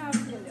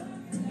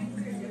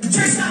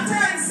 Trisha,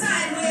 turn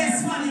sideways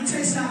for me,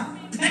 Trisha.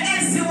 And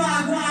then see what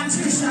I want,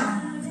 Trisha.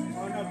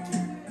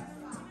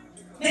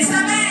 Mr.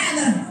 Bell,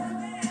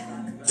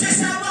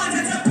 Trisha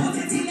wanted to put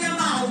it in your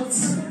mouth.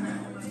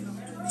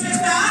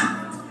 Trisha?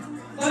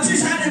 But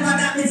Trisha never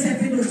got me to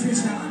do,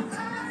 Trisha.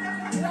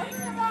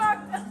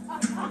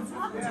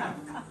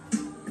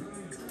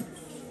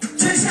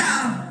 Trisha,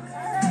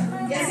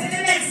 yes, in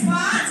the next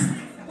part,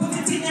 put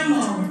it in your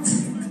mouth.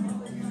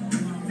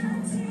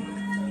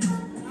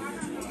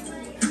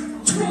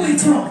 Chew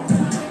it up.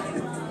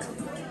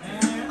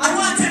 I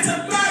wanted to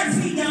bird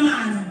feed the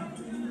man.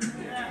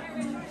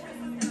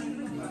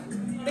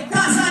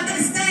 Because on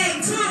this day,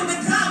 too, we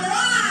come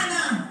on.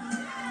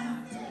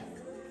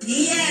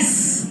 Yes,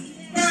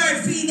 bird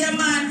feed the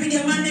man,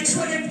 make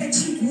sure you pay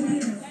cheap.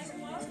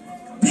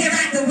 We're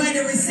at the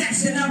wedding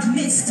reception of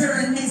Mr.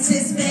 and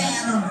Mrs.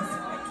 Bell.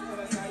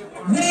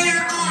 Where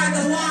are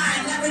the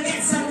wine? Let me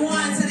get some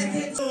wine so they can.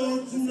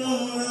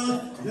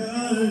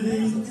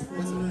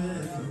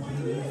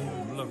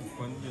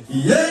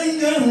 Yeah,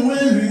 you're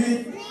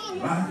wearing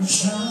my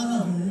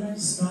shining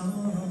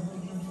star.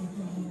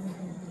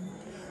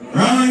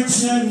 Write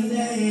your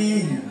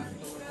name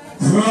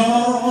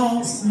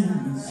across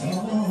this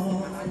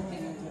song.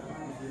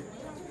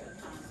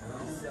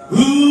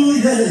 Ooh,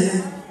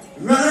 yeah,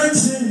 write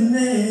your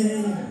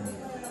name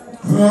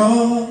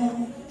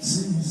across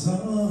this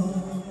song.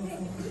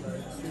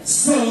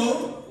 So,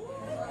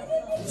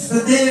 Mr.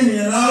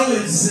 Damian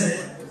always said,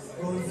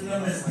 go to the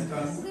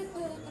Mexicans,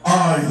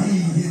 or he,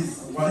 his,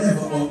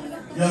 whatever, or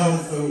y'all,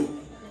 so.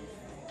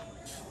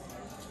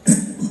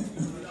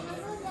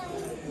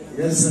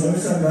 Yes, sir, I'm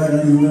sorry, I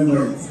don't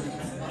remember it.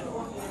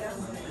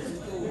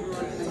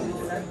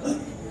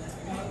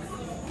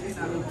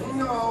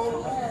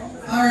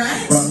 All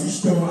right. But you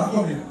still are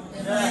coming.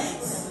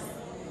 Yes.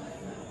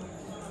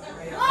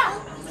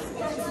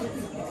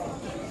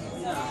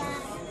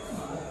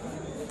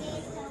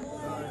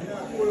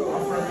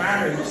 For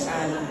marriage,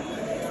 and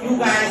you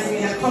guys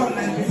made a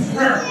covenant with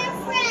her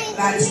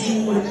that you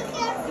would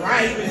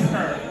ride with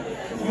her,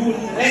 you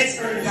would let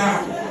her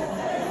down,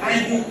 and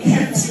you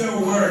kept your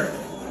word.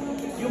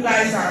 You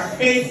guys are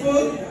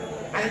faithful,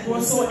 and it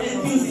was so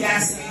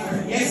enthusiastic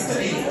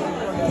yesterday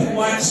to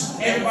watch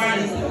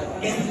everybody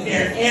getting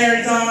their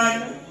hair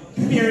done,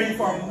 preparing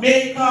for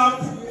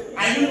makeup.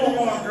 And you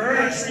know our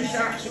girl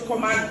Trisha, she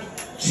come and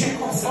check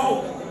us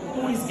out,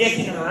 who is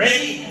getting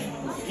ready,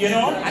 you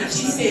know, and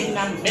she's taking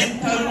a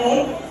mental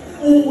mode,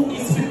 who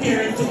is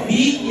preparing to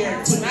be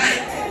here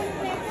tonight.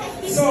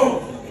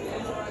 So,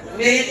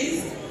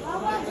 ladies,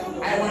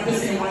 I want to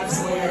say once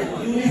more, you're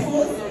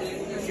beautiful,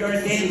 you're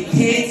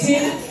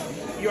dedicated,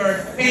 you're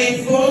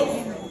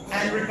faithful,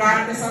 and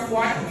regardless of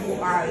what, you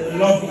are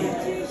lovely.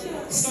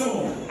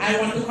 So, I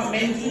want to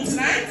commend you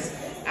tonight,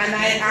 and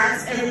I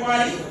ask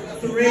everybody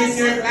to raise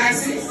your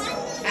glasses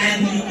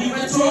and give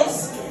a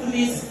toast to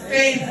this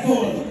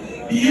faithful,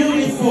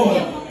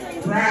 beautiful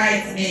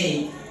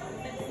bridesmaid.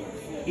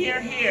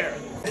 Here, here.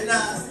 And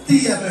that's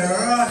Tia,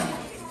 run.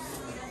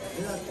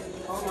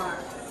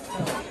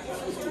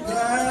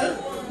 Girl,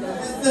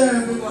 it's there,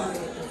 everybody.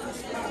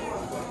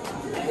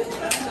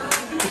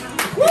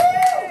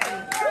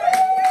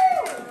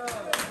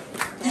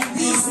 And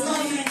these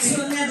moments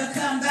will never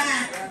come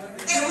back.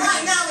 And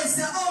right now it's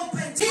the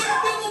open. Here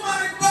the woman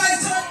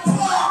advice on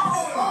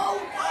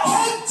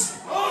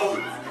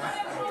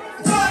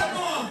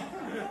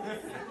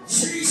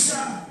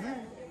Trisha,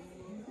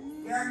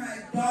 you're my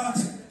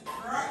daughter,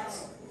 right?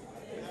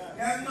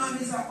 Your mom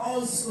is an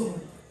old school.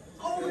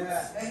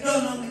 They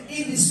don't know the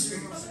industry.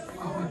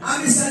 I'm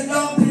Mr.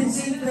 Dumplings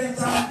in the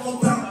town,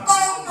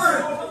 hungry,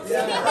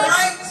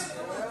 right?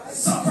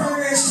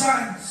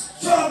 Separation,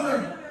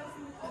 struggle.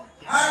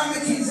 All of my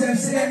kids have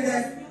said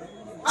that.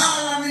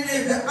 All of my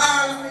neighbors,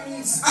 all of my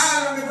niece,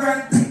 all of my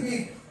grandpiggy,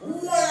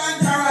 whole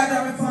entourage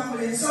of my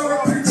family. So we're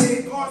pretty.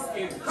 Because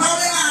we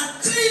are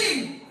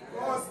clean.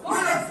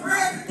 We're not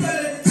afraid to tell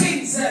you the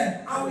things, and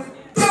we're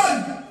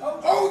done.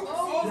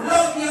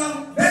 Love young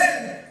Bell.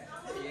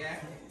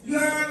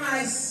 You're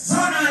my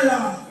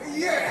son-in-law.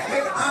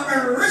 I'm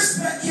going to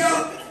respect you,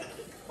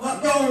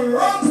 but don't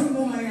run to me,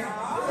 woman. Okay?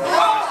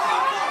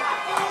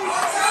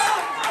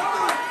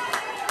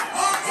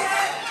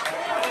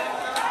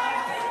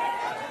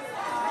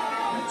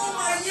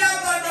 Woman, you're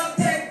going to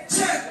take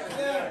check.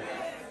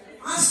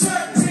 And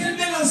start paying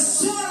me no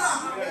sooner.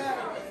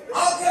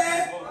 Okay?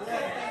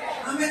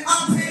 I'm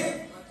happy.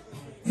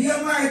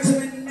 You're married to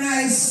a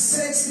nice,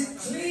 sexy,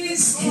 clean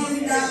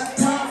skin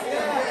doctor.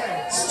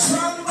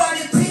 Strong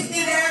body,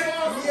 pitney there.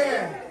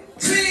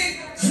 Clean,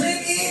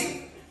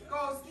 clean,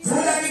 full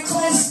of the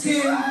cold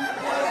skin.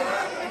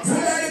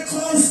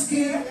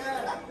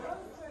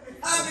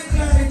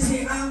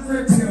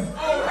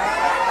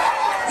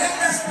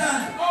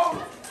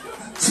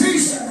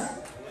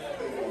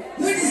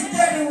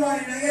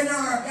 and you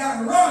know,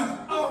 you run.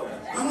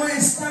 And when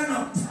you stand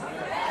up,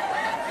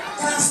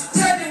 just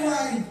tell me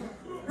why.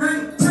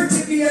 Bring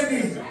pretty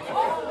baby.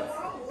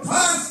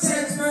 Fast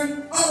text, bring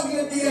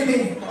ugly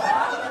baby.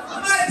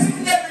 My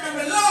people them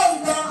in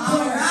love,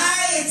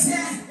 alright. You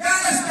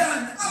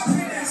understand?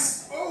 Happiness.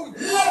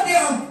 Love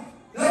you.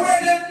 The way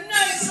they're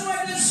nice, the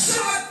way they're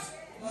short.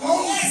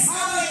 Yes, I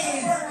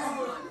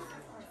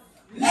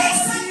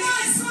let's make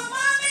noise for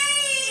mommy!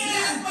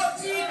 But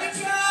you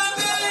can't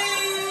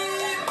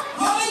believe!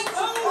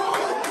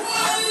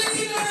 Why you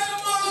think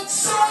I'm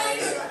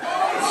outside?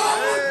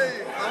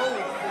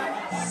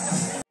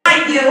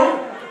 Thank you.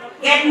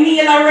 Get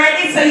meal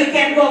already so you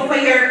can go for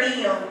your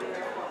meal.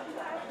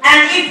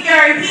 And if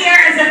you're here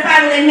as a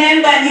family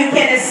member and you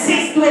can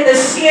assist with the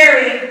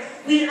sharing,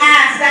 we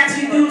ask that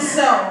you do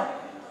so.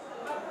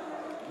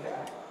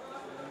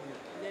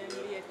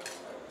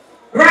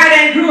 Bride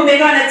and groom, we're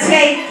going to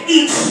take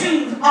each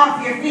shoe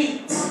off your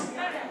feet.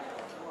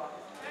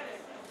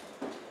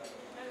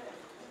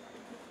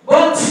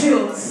 Both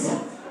shoes.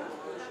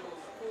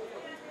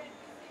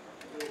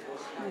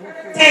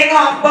 Take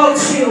off both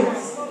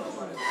shoes.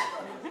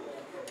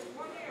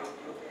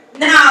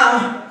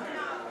 Now,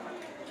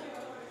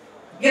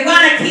 you're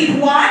going to keep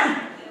one,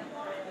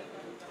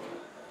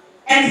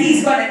 and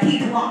he's going to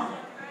keep one.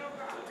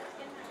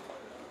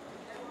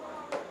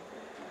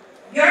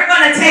 You're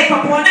going to take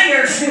up one of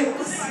your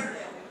shoes.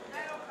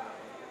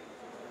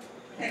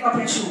 Take up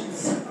your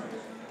shoes.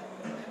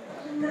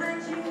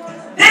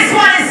 This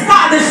one is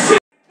called the shoe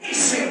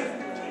issue.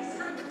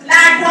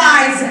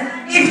 Likewise,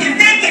 if you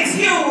think it's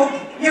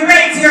you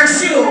raise your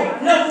shoe.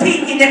 No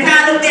peeking, you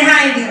can't look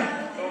behind you.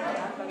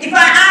 If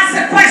I ask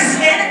a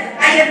question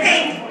and you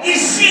think, is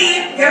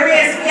she, you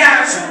raise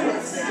your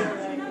shoes.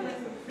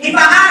 If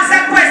I ask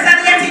a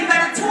question and you think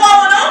that it's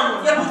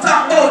one, you put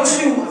up both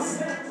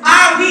shoes.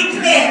 Are we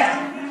clear?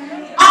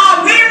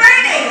 Are we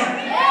ready?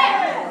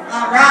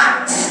 All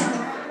right.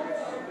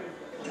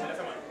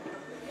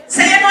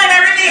 So you know, in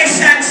a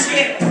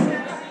relationship,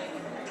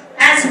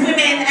 as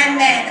women and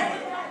men,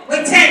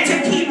 we tend to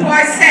keep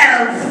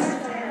ourselves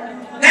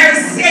very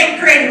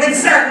sacred with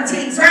certain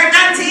things, right,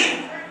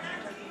 Auntie?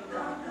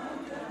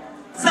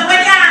 So when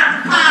you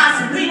have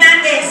past, green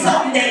and day,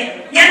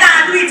 someday, you're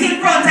not doing it in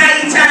front of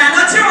each other,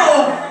 not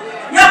true?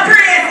 You're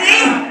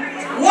crazy?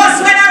 What's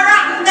when a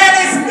rotten dead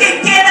is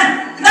sticking?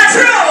 Not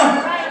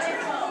true?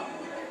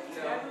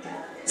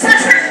 So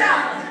Trisha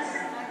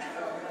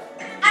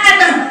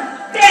and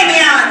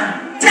Damian,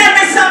 tell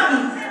me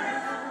something.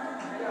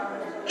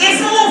 Is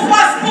who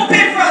first poop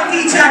in front of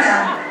each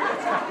other?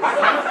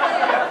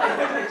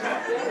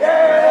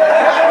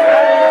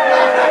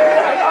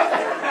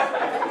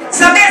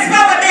 So that's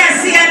what they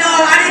see, I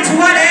know, and it's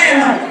one of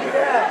them.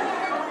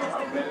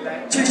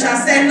 Trisha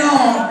said no.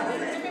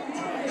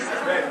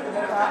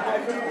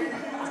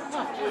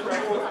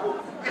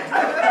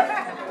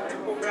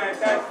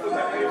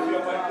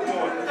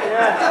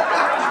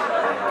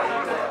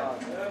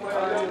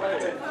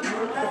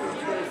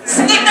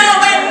 See now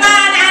when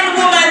man and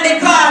woman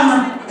become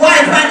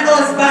wife and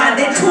husband,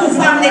 the two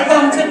families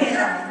come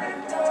together.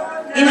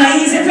 You know,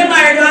 easy to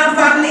marry one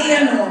family,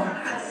 you know.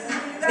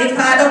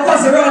 Because the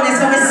cause around us,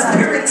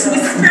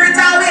 with spirit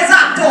always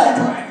act up.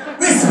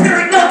 With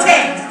spirit no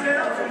take.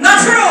 Not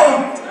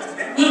true?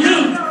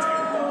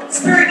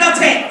 Spirit no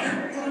take.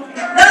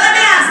 Now let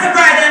me ask the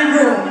bride and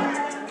groom.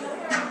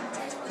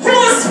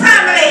 Whose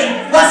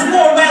family was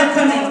more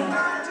welcoming?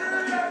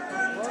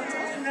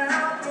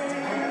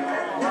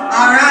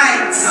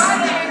 Alright.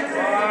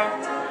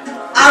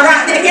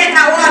 Alright, they get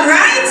that one,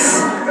 right?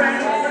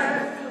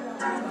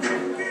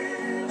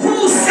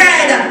 Who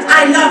said,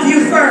 I love you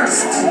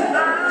first?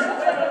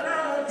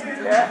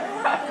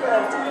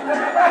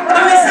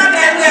 Let me say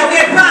that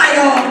we're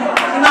prior.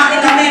 You're not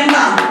in a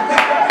member.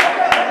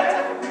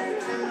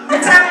 The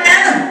time,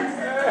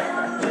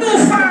 who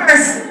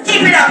first?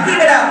 Keep it up, keep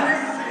it up.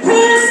 Who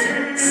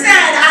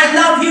said, I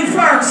love you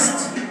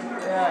first?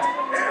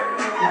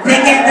 They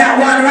get that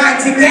one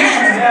right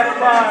again.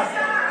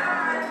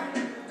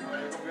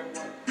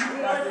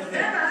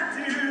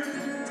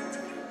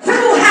 Who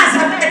has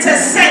a better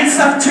sense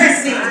of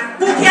dressing?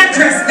 Who can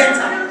dress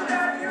better?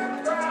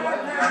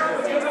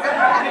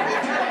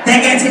 They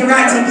get it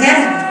right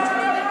again.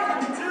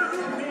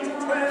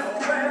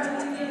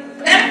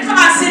 Them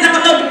passing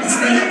on the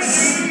business.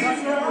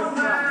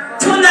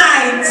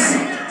 Tonight,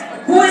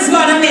 who is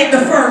going to make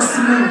the first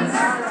move?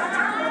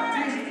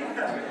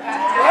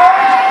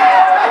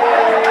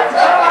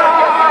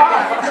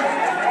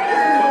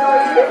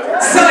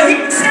 So he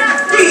said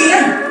free,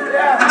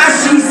 and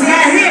she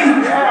said him.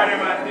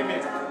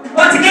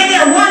 But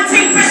again, one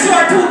thing for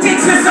sure, two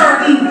things for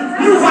certain.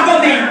 Move a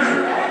moment.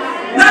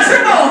 Not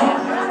true.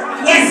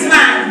 Yes,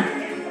 man.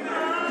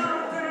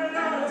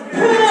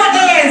 Who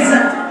is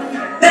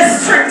the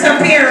stricter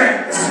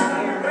parent?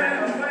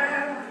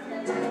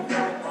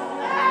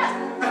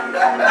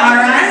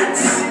 Alright.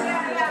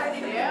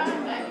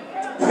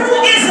 Who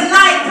is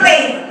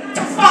likely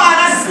to fall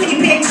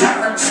asleep in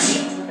church?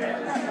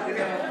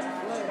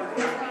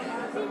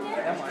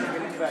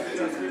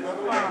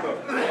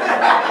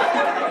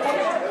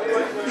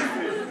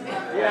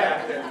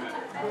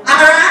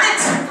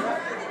 Alright?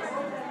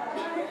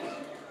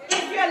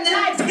 If your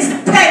life is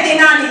depending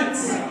on it,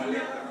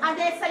 and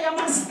they say you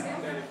must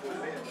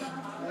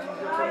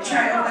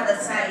try over the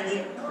side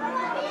here.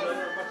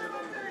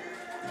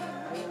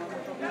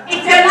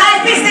 If your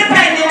life is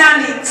depending on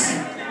it,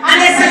 and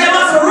they say you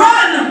must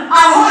run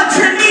a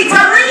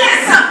 100-meter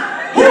race,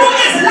 who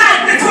is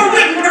likely to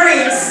win the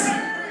race?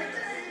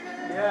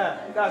 Yeah,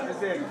 that's the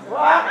thing.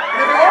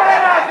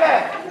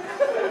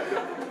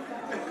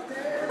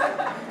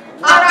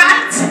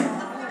 Alright?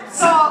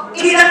 So,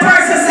 if the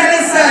person says,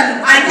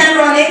 listen, I can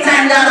run it,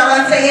 and the other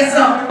one says, yes,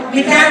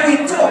 you can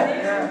win too.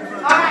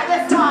 Alright,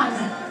 let's turn.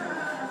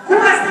 Who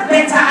has the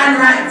better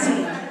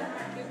handwriting?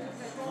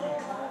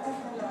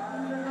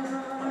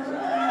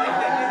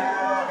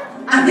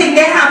 I think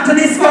they have to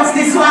discuss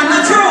this one,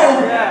 not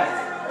true?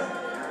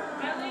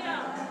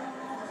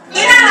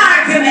 In an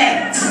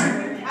argument,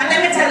 and let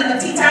me tell you, the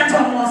teeth and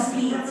tongue must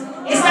meet.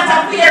 It's not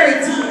a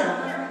fairy tale.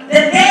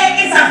 The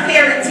day is a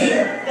fairy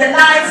tale. The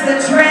lights, the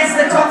dress,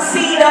 the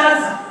tuxedos,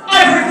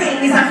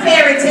 everything is a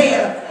fairy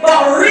tale.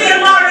 But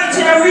real marriage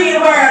in a real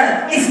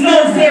world is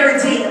no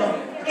fairy tale.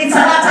 It's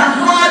a lot of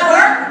hard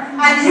work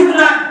and you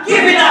not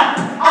giving up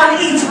on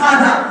each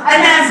other.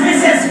 And as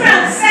Mrs.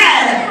 Phillips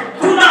said,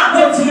 do not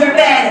go to your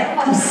bed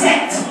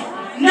upset.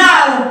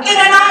 Now, in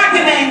an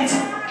argument,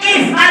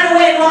 if and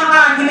when one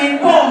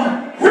argument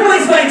comes, who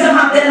is going to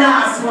have the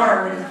last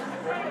word?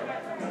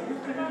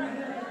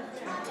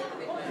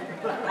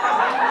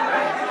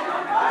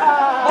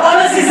 Oh,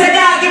 this is an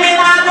argument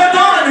not go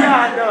done.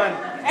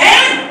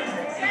 Eh?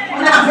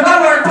 And I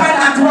forgot word point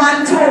at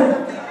 1,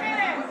 2.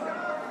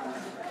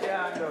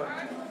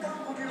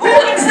 Who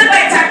is the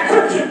better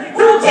cooking?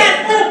 Who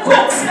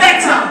cooks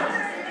better?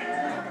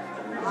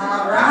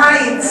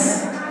 Alright.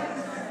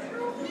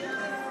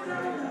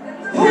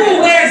 Who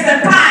wears the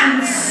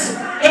pants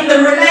in the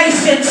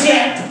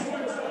relationship?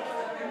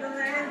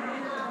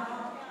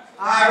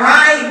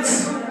 Alright.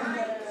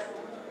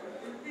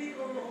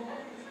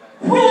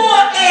 Who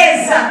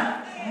is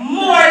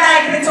more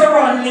likely to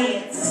run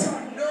late?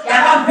 You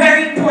have a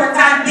very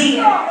important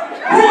deal.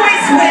 Who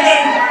is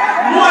willing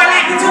more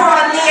likely to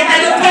run late and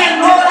you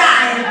can go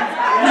live?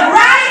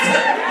 Right?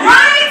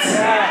 Right?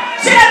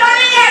 She never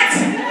late.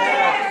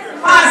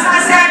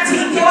 Pastor said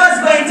he was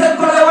going to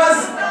go,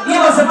 he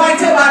was going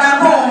to go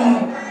home.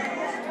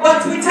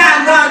 But we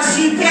thank God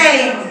she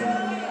came.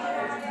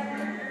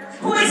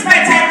 Who is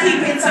better at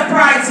keeping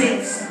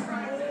surprises?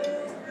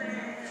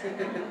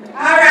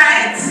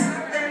 Alright.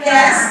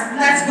 Yes,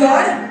 that's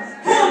good.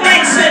 Who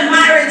mentioned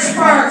marriage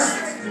first?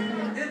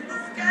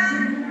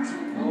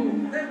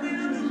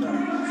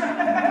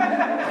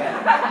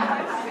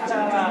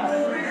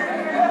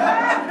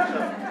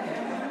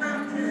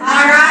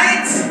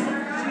 Alright.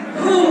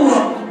 Who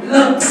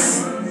looks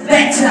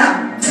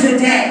better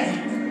today?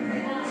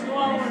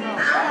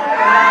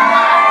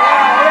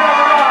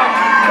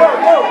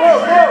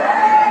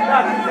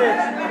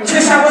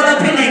 Trisha, what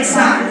up in next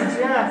time?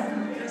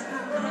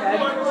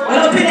 What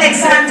up in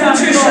next time to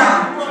Trisha?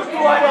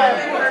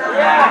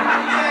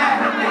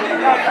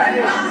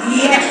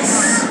 Yes.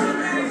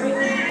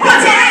 Put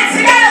your hands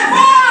together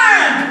for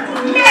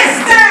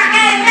Mr.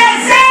 and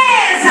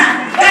Mrs.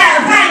 Well,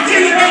 thank you.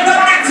 You may go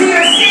back to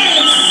your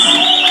seats.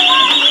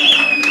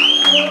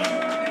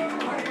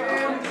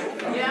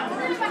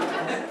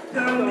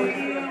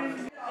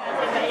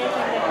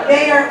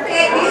 May your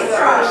faith be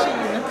strong.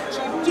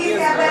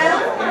 Kacia,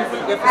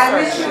 I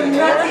wish you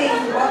nothing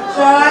but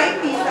joy,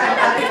 peace, and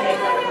happiness.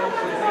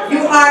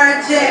 You are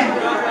a gem.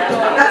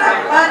 Not a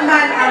bad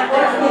man and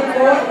both will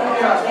go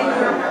in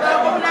you.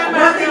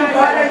 Nothing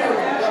bothers you.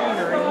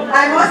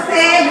 I must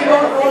say you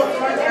don't hold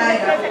much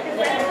either.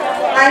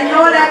 I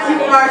know that you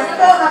are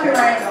so happy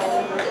right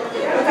now.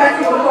 Because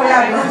you will call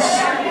your blush.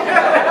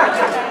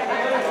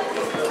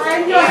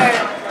 I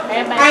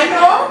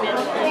know.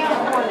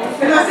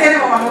 You don't say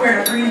that I'm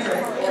wearing a green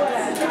dress.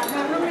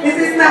 This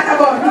is not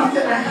about me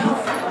tonight.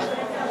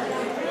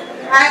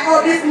 I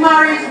hope this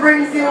marriage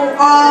brings you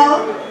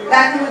all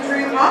that you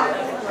dream of.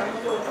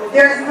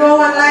 There is no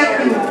one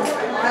like you.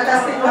 Let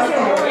us sing a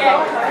song.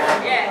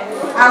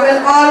 I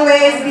will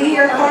always be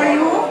here for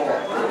you.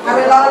 I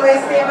will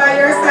always stay by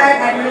your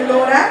side, and you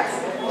know that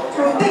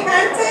through thick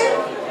and thin.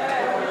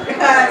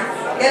 Because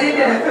getting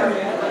in it,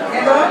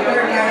 you know,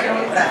 you're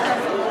doing that.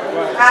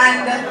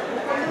 And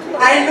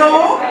I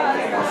know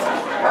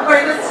I'm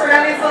going to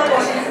struggle a little,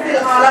 but it's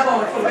still all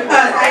about you.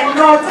 Because I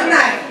know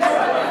tonight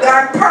there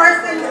are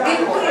persons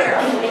in here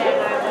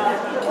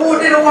who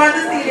didn't want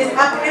to see this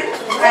happen.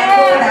 I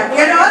know that.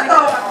 You know, so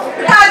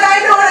because I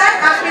know that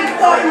I've been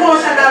so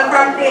emotional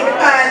from day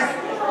because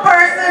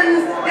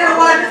persons didn't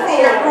want to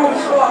see your crew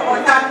show up,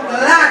 but I'm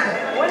glad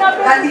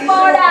that he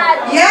showed up.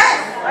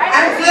 Yes,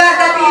 I'm glad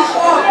that he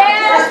showed up.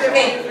 Trust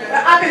me. The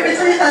happy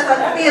Patricia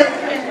feel.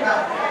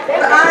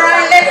 So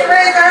alright, let's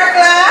raise our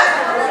glass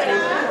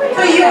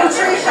to you,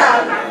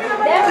 Trisha.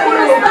 To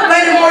you.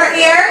 Many more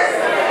ears.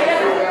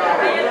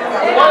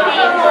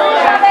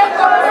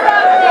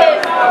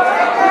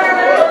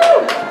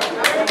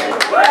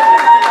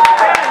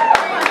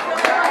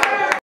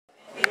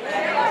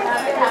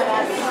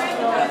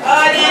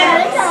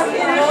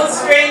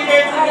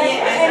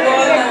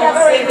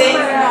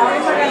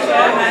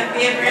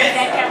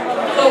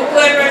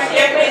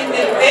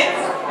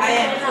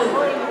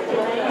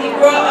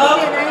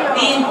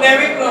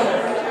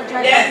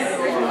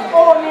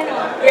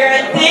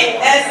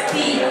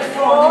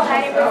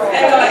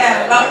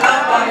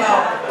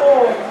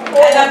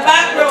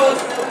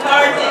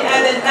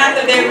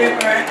 Yesterday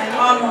River and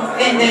almost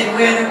ended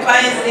where the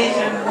fire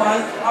station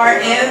was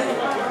or is.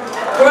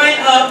 Growing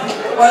up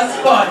was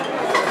fun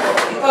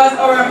because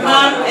our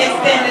mom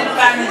extended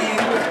family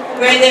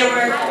where there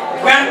were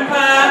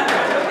grandpa,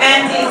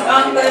 aunties,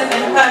 uncles,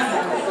 and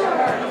cousins.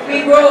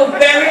 We grew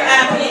very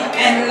happy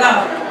and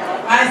loved.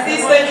 My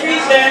sister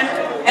Tricia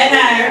and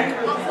I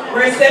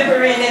were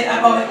separated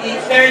about age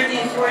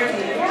 13,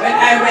 14 when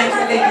I went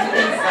to live in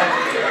Kingston.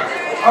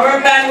 Our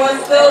band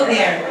was still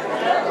there,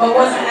 but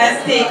wasn't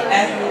as thick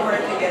as we were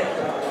together.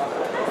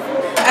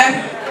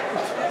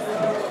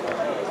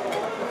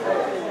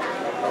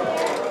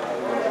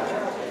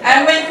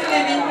 I went to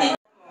live in Kingston.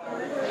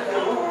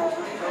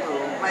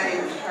 My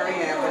name is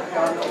Kacia, but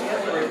y'all know me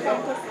as Bridget.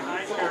 Hi,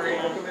 Kacia.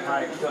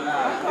 Hi.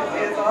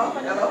 Hello?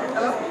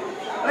 Hello?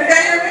 Can you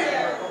hear me?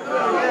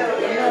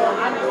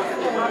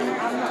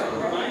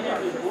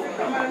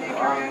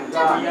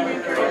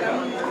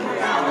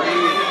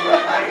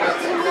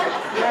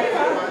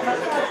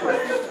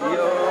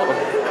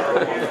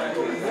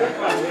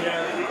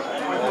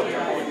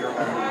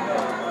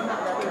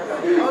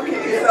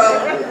 Okay, so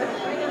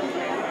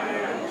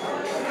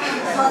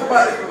talk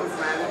about the groups,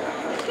 man.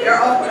 They're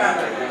all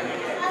family.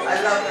 I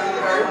love them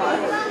very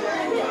much.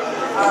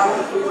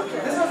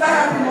 This was a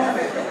happy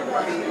moment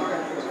for me.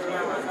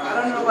 I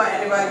don't know about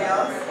anybody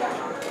else.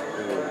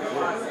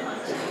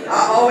 I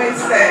always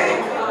say,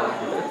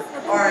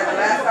 or the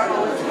last time I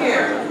was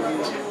here,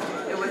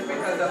 it was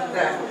because of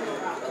death.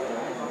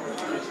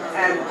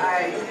 And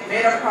I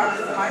made a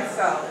promise to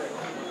myself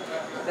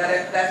that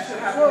if that should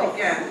happen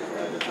again,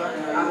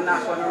 I'm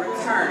not going to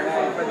return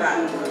for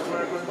that.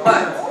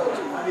 But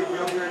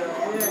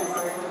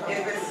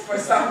if it's for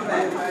something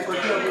that's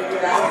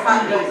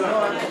happening, I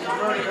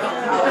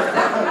will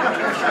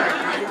definitely return.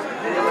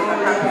 And it was a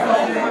happy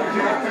moment.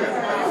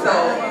 So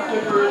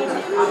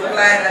I'm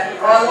glad that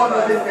all of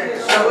us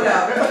showed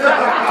up, even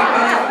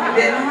if we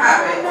didn't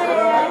have it,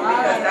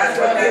 because that's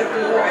what they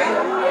do, right?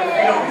 If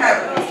you don't have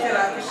it, you still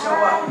have to show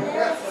up.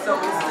 So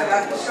we still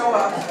have to show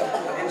up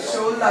and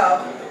show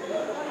love,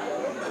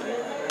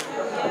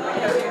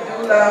 because you do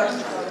love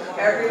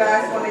every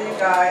last one of you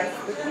guys.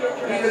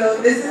 Even though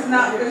this is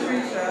not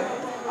Patricia,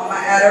 I'm going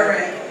to add a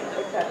ring.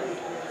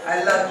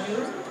 I love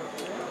you.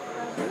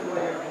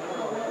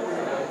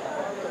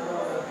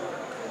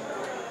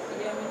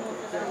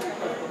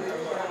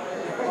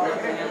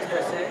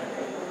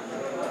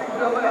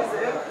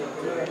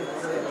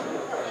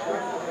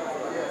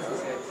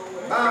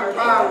 Bang,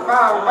 bang,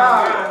 bang,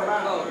 bang.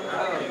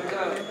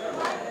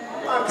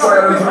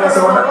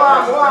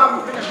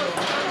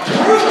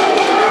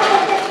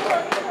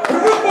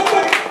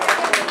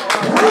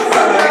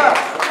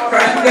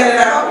 Trying to get it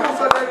out.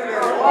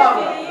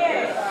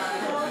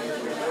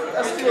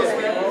 Excuse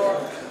me.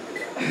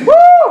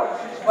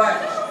 But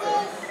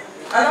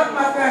I love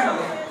my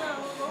family.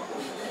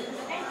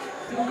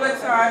 Through good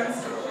times,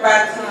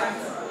 bad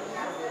times.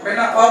 We're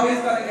not always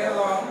going to get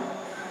along,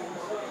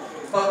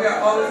 but we are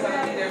always going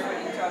to be there for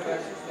each other,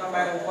 no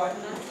matter what,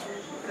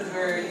 because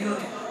we're a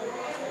unit,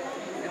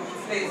 and we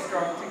stay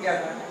strong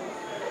together.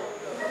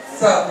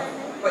 So,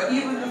 but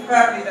even the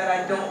family that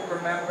I don't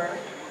remember,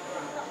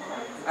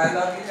 I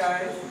love you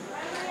guys,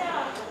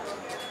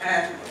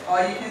 and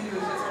all you can do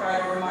is just try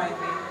to remind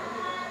me.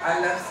 I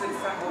left since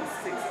I was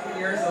 16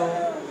 years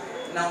old,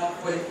 now I'm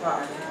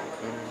 45.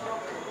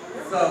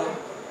 So,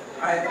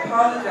 I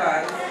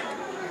apologize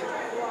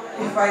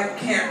if I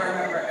can't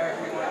remember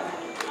everyone.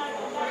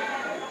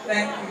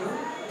 Thank you.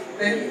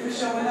 Thank you for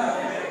showing up,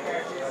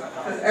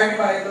 because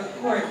everybody looks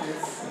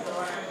gorgeous.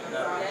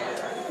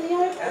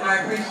 And I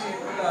appreciate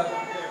the love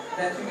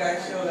that you guys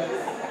showed us.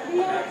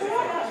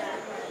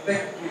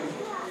 Thank you.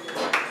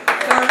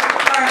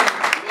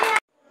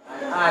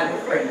 All the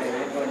friends,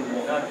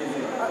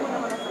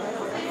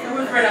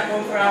 some friends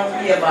come from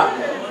way back.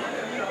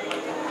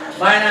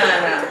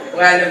 Banana,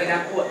 while living in a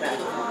court,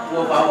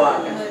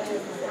 overwalk.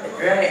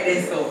 Right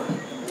there, so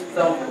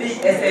some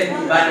big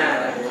SLB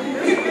banana.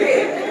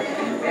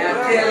 I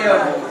tell you,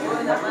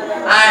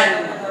 and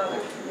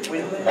we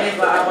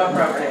never have a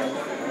problem,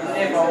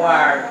 never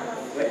war,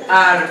 we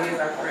always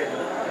a friend.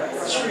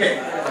 Straight.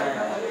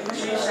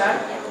 Trisha,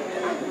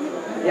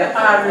 you're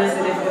always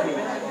there for me.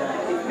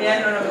 If me and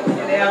none of you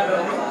today have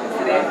done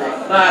today,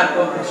 God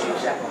come to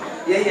Trisha.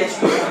 Yeah,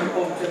 she will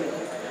come to me.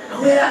 And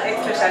we are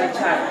especially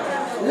Charlie.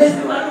 Let's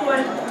do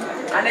one.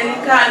 And then he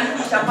called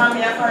Nikisha for me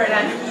and Karen,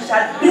 and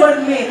Nikisha done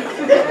me.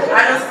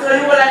 I just told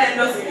you all of them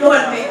just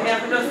don't make me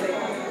have to just say,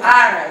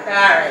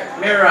 alright,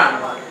 me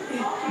wrong.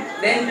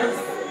 Then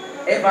just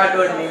ever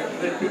done me,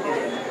 good people.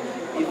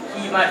 If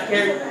he might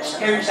carry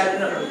shall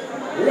not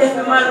let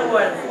him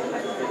alone.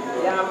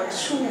 You have a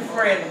true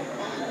friend.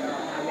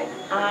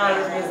 And I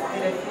always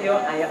did for you,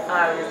 and you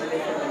always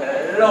did for me.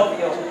 I love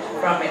you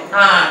from my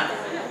heart.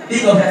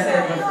 Big up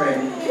yourself, my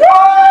friend.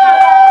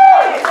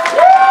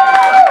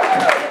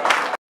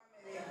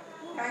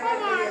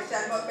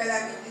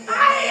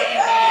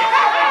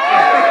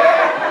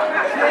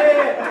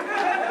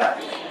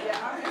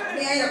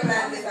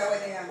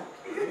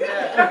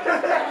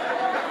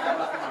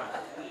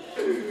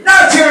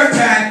 Not your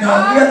time, no.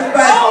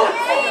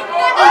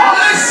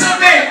 Listen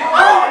me.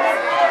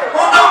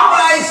 On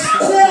my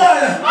school.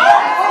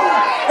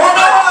 On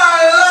our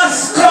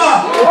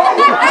Alaska.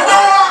 On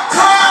our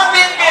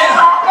calming me.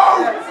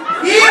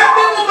 Here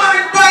me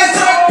woman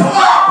advice on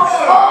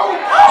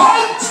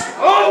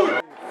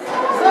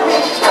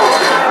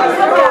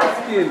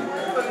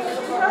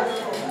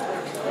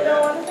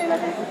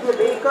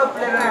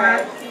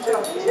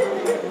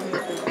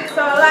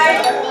So like,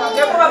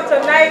 you come up to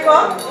Naiko.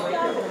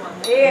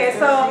 Yeah,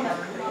 so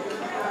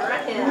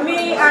me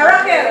and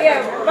Raquel,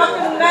 yeah, back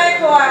to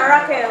Naiko and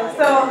Raquel.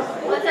 So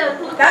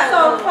that's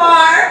how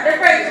far the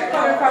friendship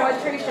coming from with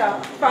Trisha,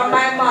 from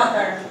my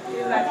mother.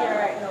 She's not here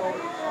right now.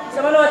 So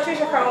I know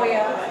Trisha from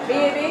where?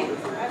 Baby.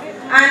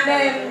 And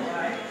then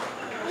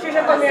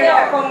Trisha come here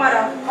like her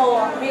mother,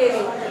 our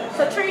baby.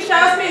 So Trisha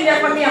has been there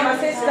for me and my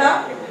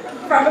sister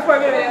from before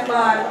we were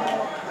born.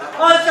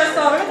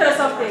 Ultrasound, let me tell you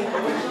something.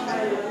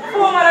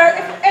 Poor mother,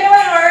 if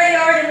anyone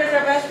already missed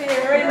her best baby,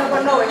 already not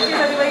gonna know it. She's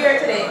not even here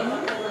today.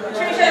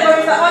 Trisha is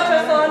going to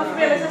ultrasound for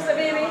me and my sister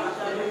baby.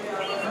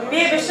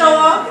 Baby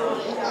shower,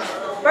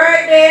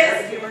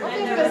 birthdays,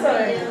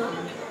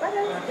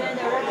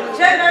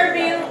 gender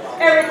reveal,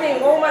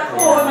 everything. Woman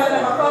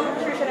never come,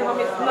 Trisha never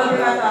miss nothing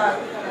at all.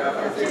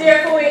 She's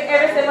there for me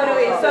every step of the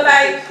way. So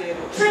like,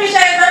 Trisha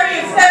is a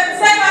real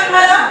second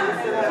mother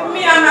to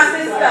me and my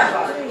sister.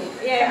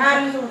 Yeah,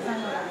 and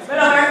I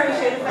don't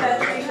appreciate it for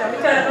that, Trisha. We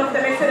tell enough to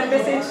make sure the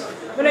message.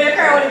 We know you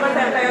cry all the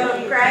time because you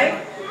love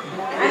cry.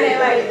 And then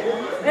like,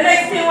 the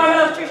next thing why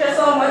I love Trisha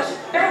so much,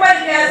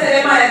 everybody can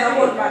say their mother is a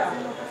good mother.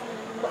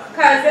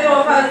 Because they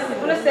know, because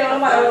when you say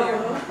one mother love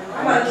you,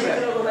 I'm not Trisha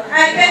no good.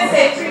 I can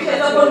say Trisha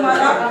is a good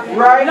mother.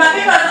 Right. Not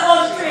because of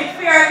how she treats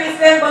fear is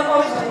them, but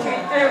how she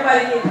treats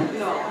everybody.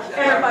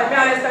 Everybody, be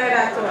honest with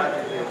that too.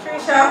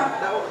 Trisha,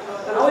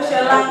 I wish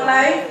you a long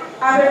life,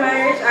 happy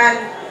marriage, and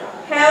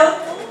health,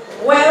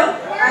 wealth,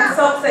 and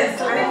success,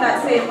 and in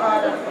that same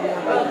order.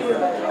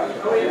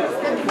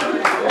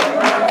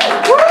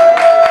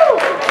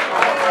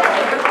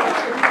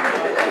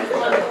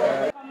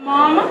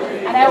 Mom,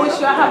 and I wish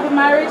you a happy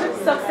marriage,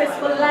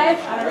 successful life,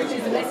 and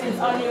riches blessings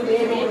on you,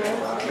 baby.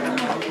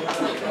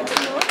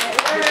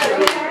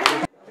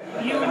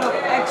 You look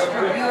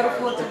extra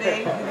beautiful today.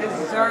 You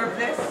deserve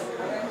this.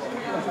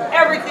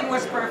 Everything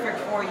was perfect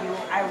for you.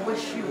 I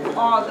wish you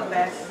all the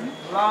best.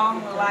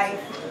 Long life,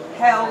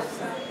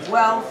 health,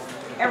 wealth,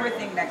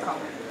 everything that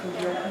comes.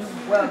 You're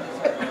well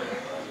deserved.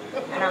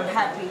 And I'm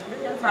happy,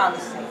 proud to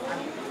say.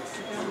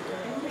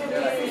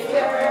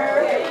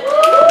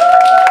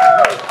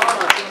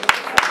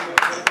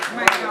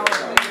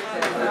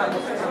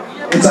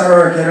 It's a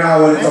working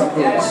now when it's up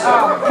close.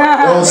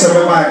 Don't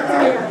say my mic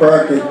now,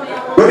 working.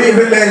 Good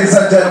evening, ladies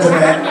and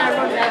gentlemen.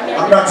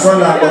 I'm not from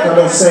that, but I'm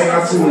just saying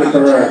a few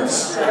little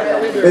words.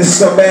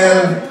 Mr.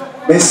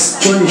 Bell, Miss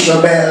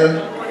Trisha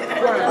Bell,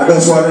 I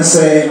just want to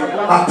say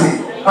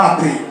happy,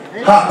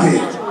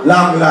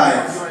 long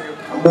life,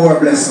 and more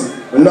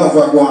blessing. We love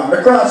what we want. We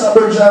cross a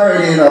bridge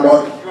already,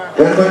 but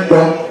when we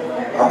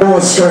come,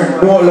 more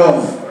strength, more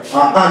love, and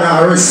honor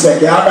and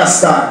respect. You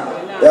understand?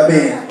 You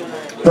mean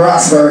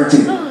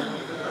prosperity.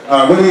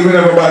 Good evening,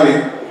 everybody.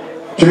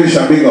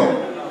 Trisha, big up.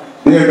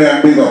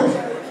 Damian, big up.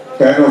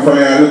 I know from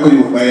here, look at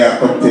you, my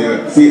come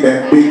to see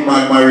them big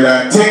man married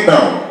and take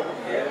down.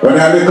 When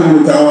I look at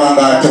you, I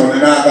want to go town,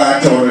 and I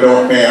go town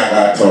without me, I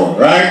go town,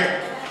 right?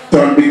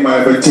 Turn big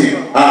man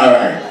everything.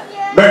 Alright.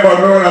 Remember,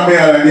 me when I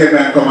and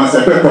Damian come and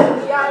say, Pepper.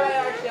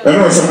 You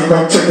know, so I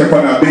come check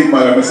upon a big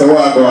man and I say,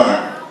 what go on?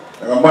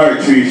 I'm going to marry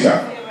Trisha.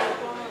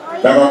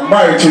 I'm going to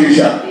marry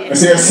Trisha. I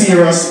say, you're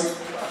serious?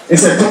 He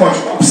said, too much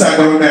upside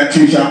down there,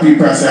 Trisha, and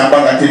people say, I'm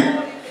back at it.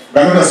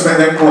 I'm going to spend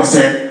them more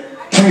say,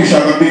 Trisha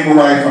going to be my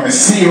wife, and I'm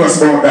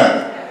serious about that.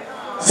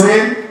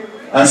 See?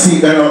 And see,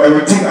 you know,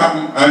 everything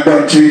happened and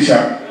done, Trisha.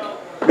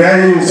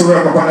 Then I used to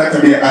work upon that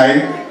to be high.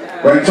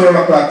 When 12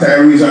 o'clock time, I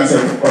reason I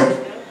said,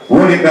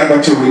 what did that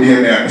got you with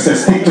you there? I said,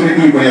 speak to the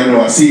people you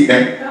know and see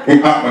them.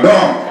 It happened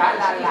down.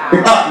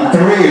 It happened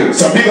for real.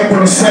 So big up on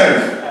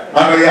yourself. I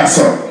know you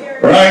so.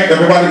 Right?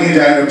 Everybody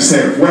enjoy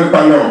themselves. Well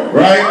below.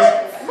 Right?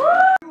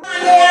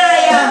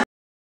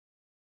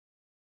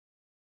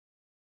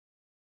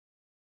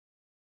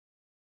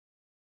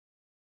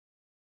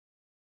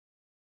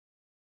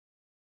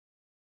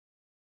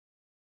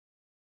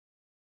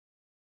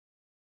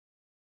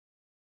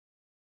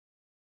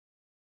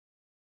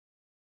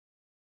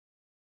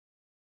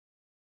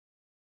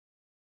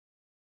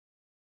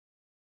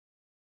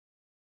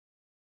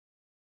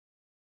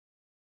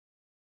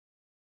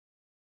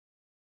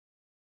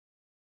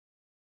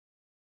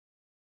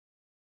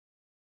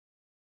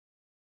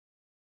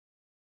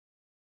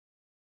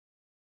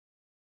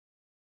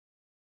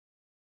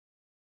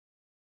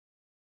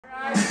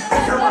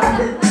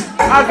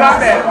 I got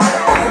that.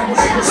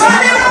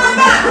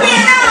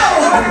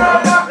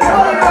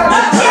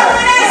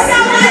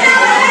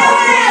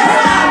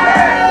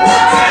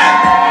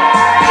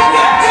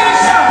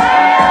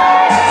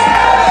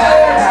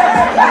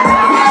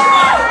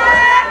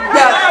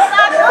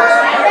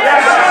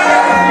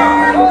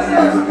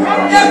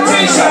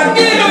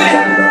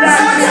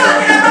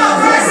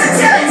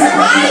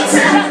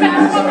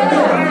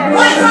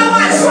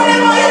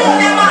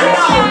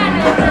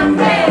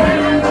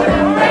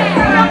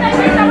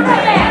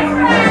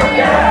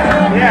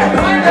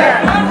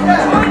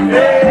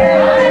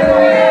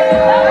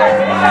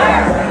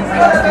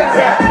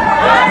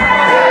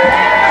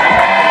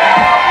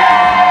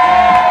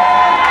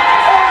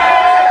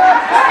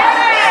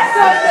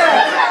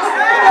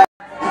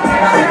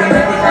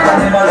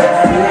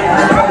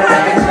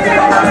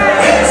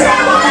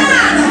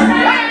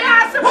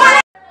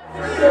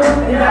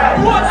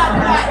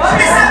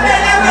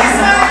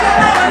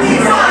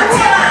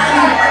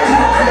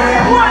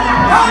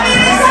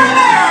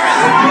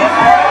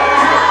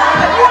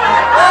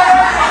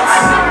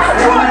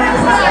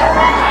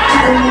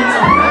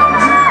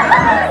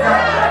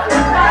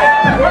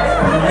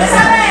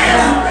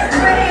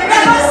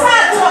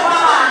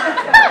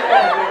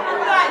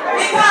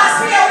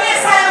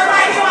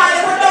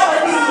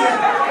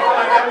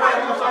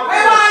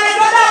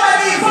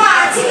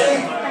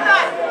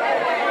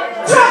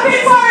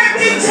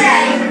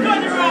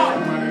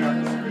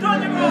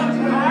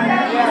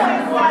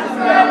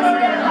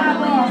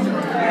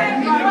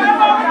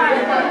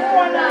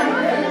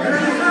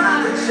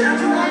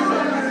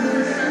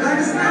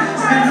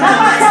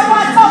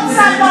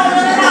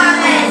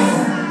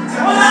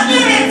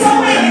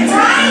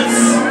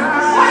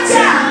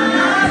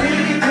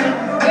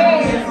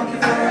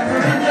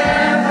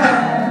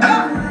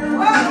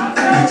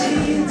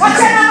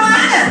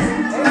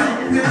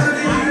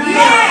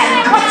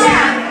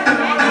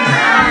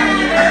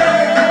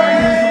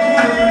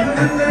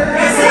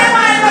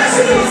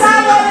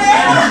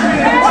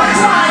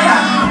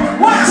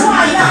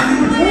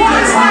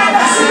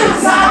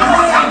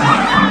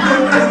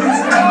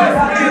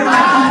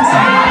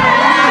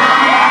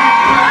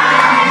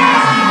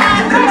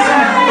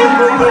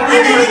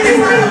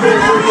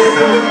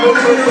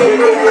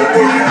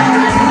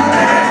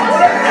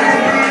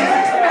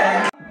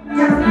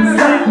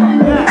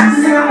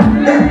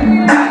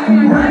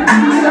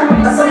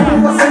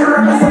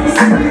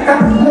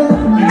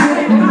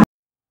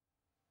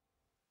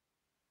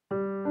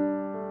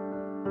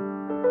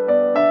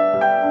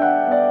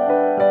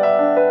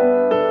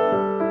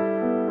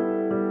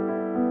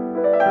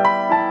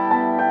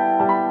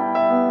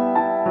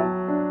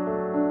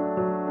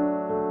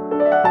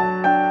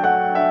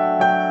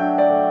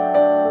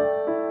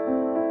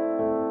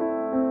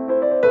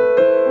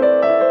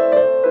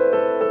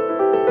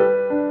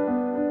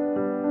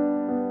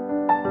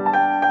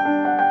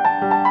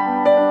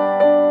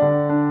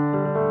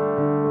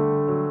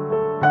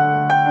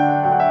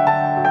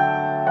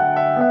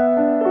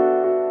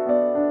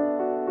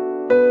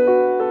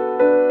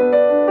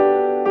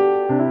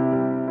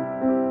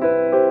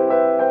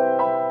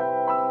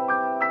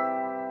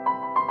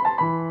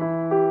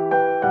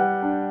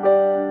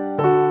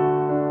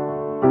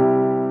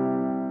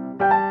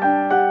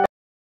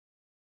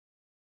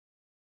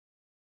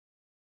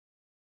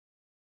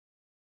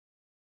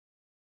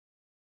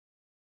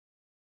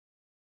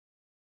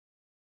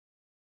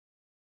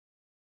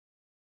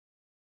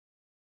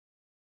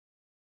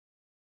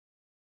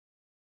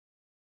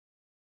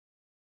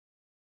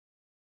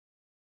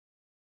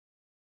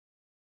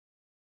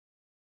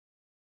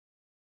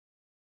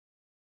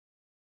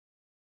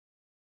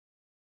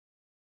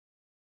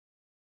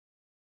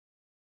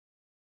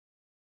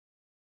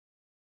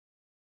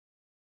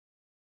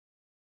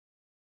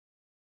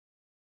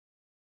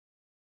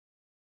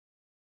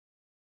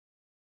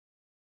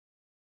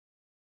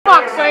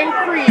 Fox and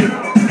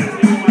Creed.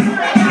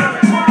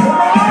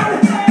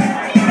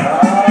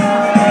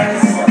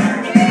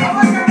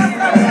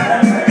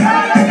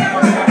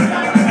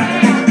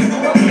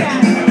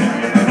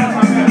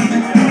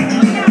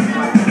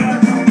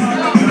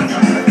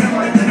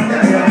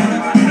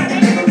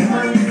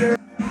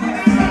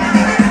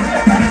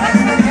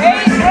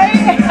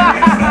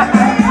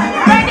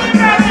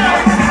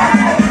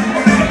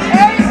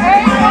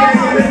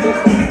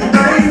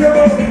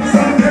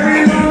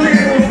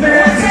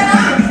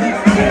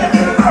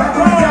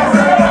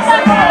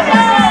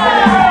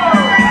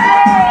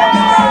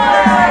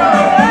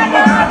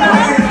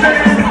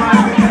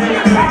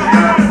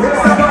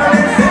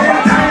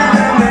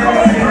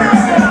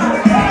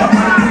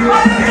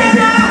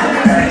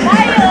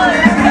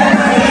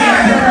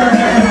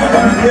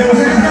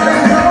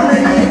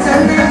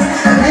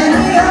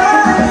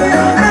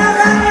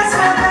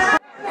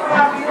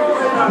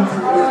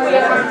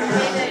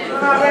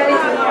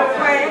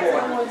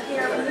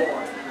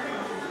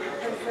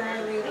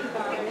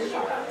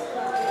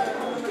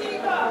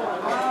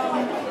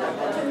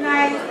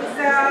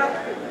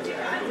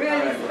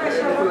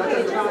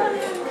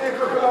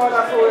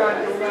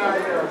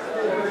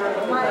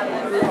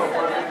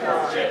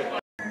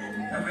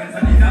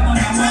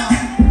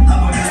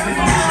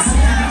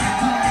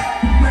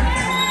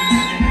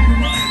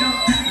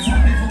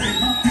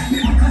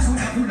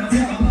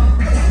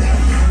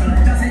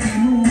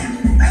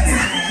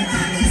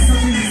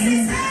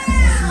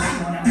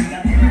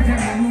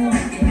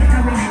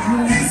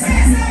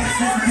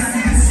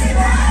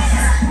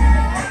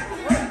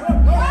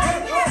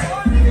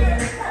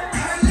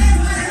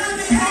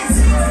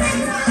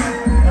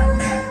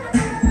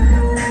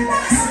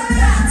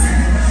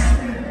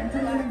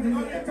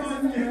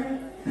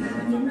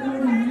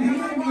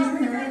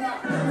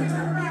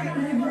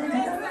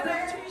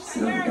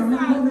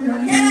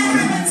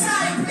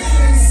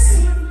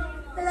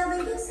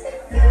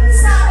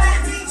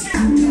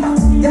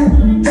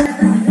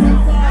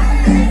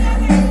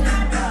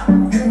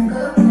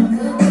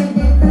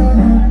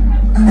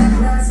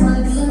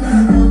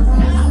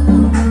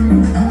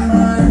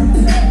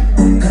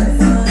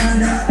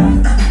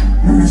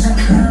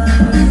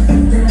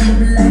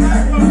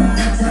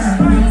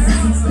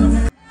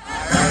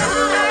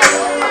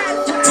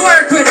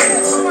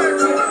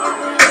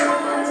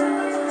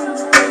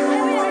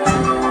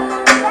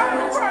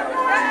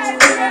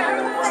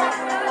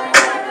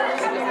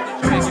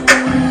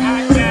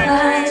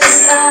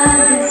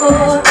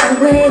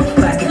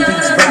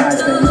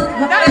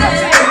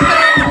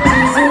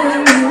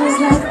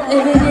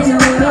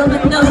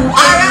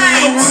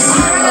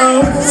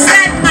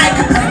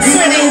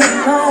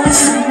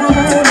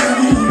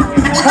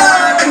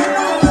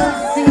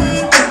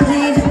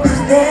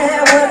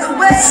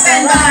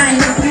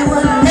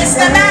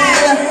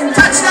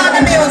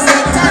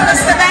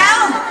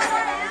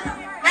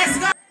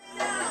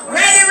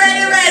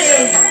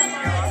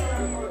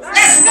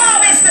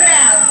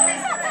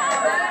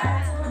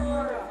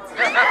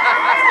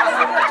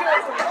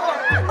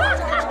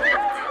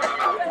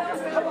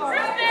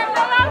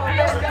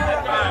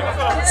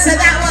 So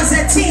that was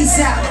a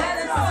teaser.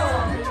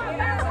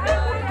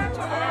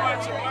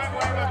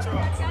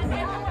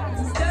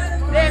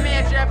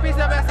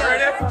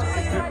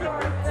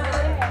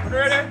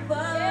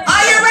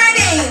 Are you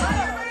ready?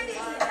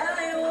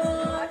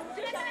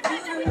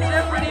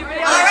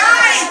 All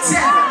right.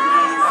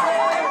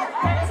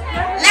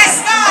 Let's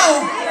go,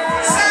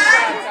 sir.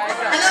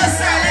 And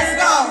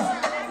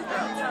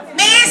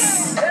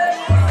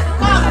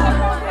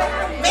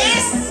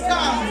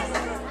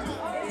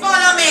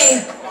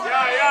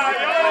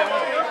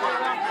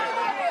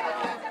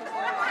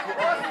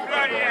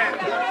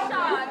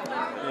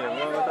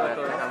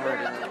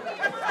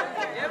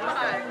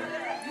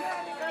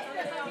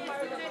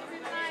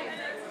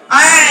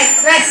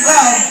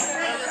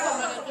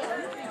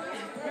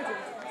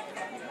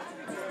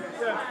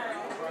So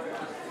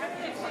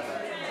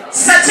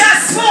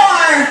just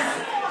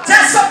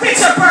for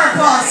picture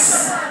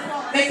purpose,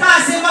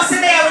 because you must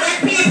be there with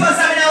the people, so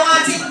I don't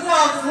want it to go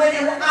up with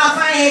half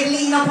a head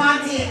lean up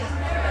on it.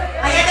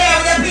 And you're there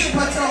with the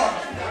people too.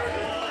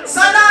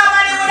 So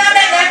normally we would have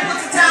let them put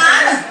it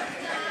on,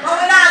 but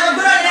we're not going to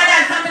go on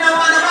that because we don't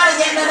want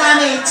nobody getting no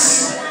damage.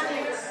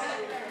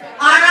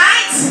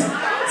 Alright?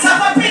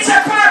 So for picture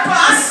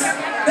purpose,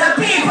 the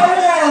people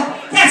who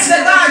catch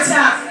the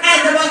garter and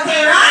the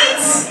bouquet,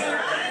 right?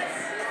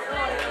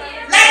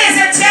 Ladies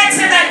and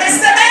gentlemen,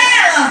 Mr.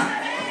 Bell,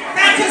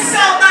 thank you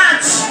so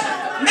much.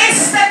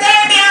 Mr.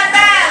 Damian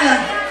Bell,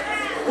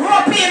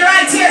 rope in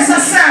right here, so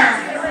sir.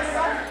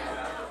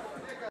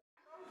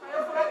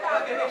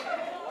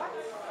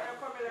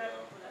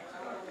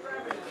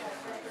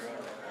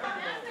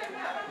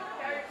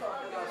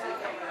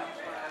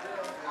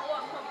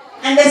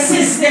 And the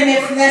system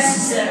if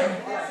necessary.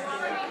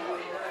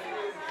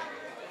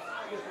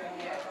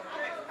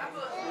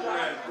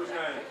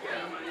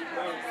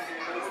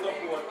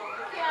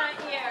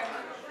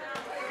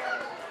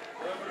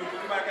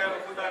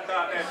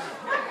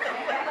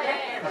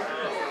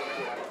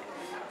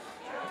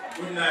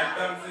 Good night,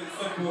 thanks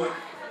for support.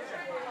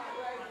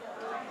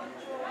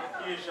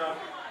 Kacia,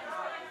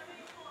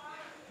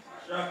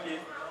 Shaki,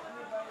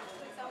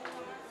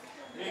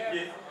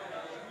 Nikki,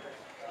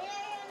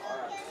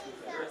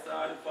 the rest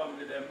of the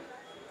family them.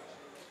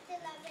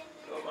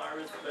 Love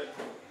and respect.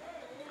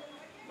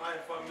 My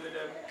family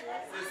them.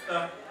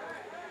 Sister,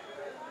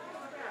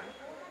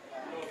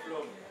 no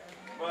love.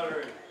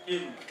 Valerie,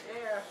 Kim,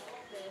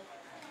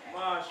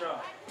 Marsha.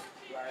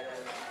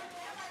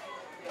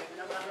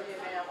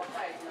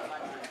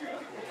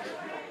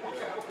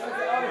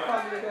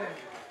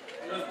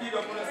 Just speak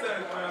up on yourself,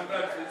 and I'm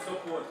glad for the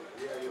support.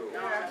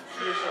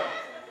 Kacia.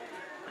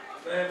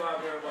 Very much,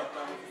 but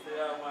I'm to say,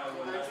 I'm my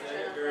one, that's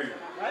great.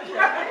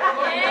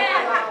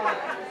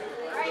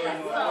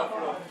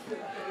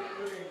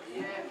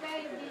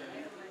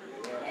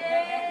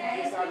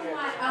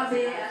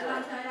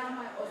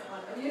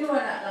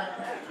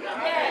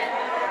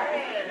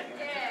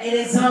 It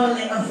is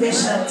only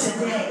official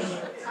today,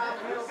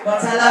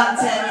 but a long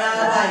time you're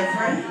alive,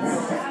 right?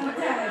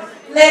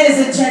 Ladies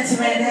and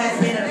gentlemen, it has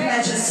been a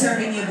pleasure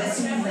serving you this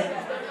evening.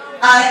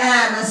 I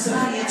am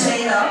Sophia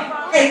Taylor,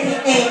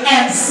 aka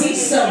MC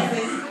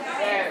Sophie.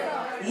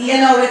 You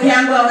know we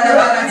can't go with a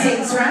lot of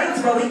things, right?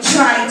 But we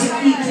try to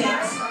keep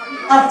it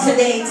up to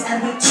date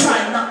and we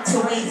try not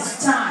to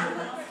waste time.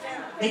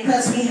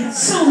 Because we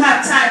soon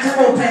have time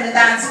to open the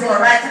dance floor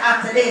right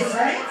after this,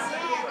 right?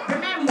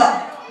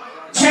 Remember,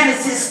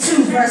 Genesis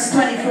 2 verse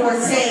 24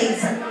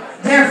 says,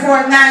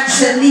 therefore man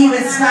shall leave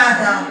his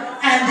father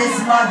and his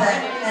mother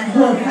and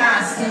hold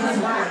fast to his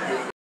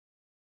wife.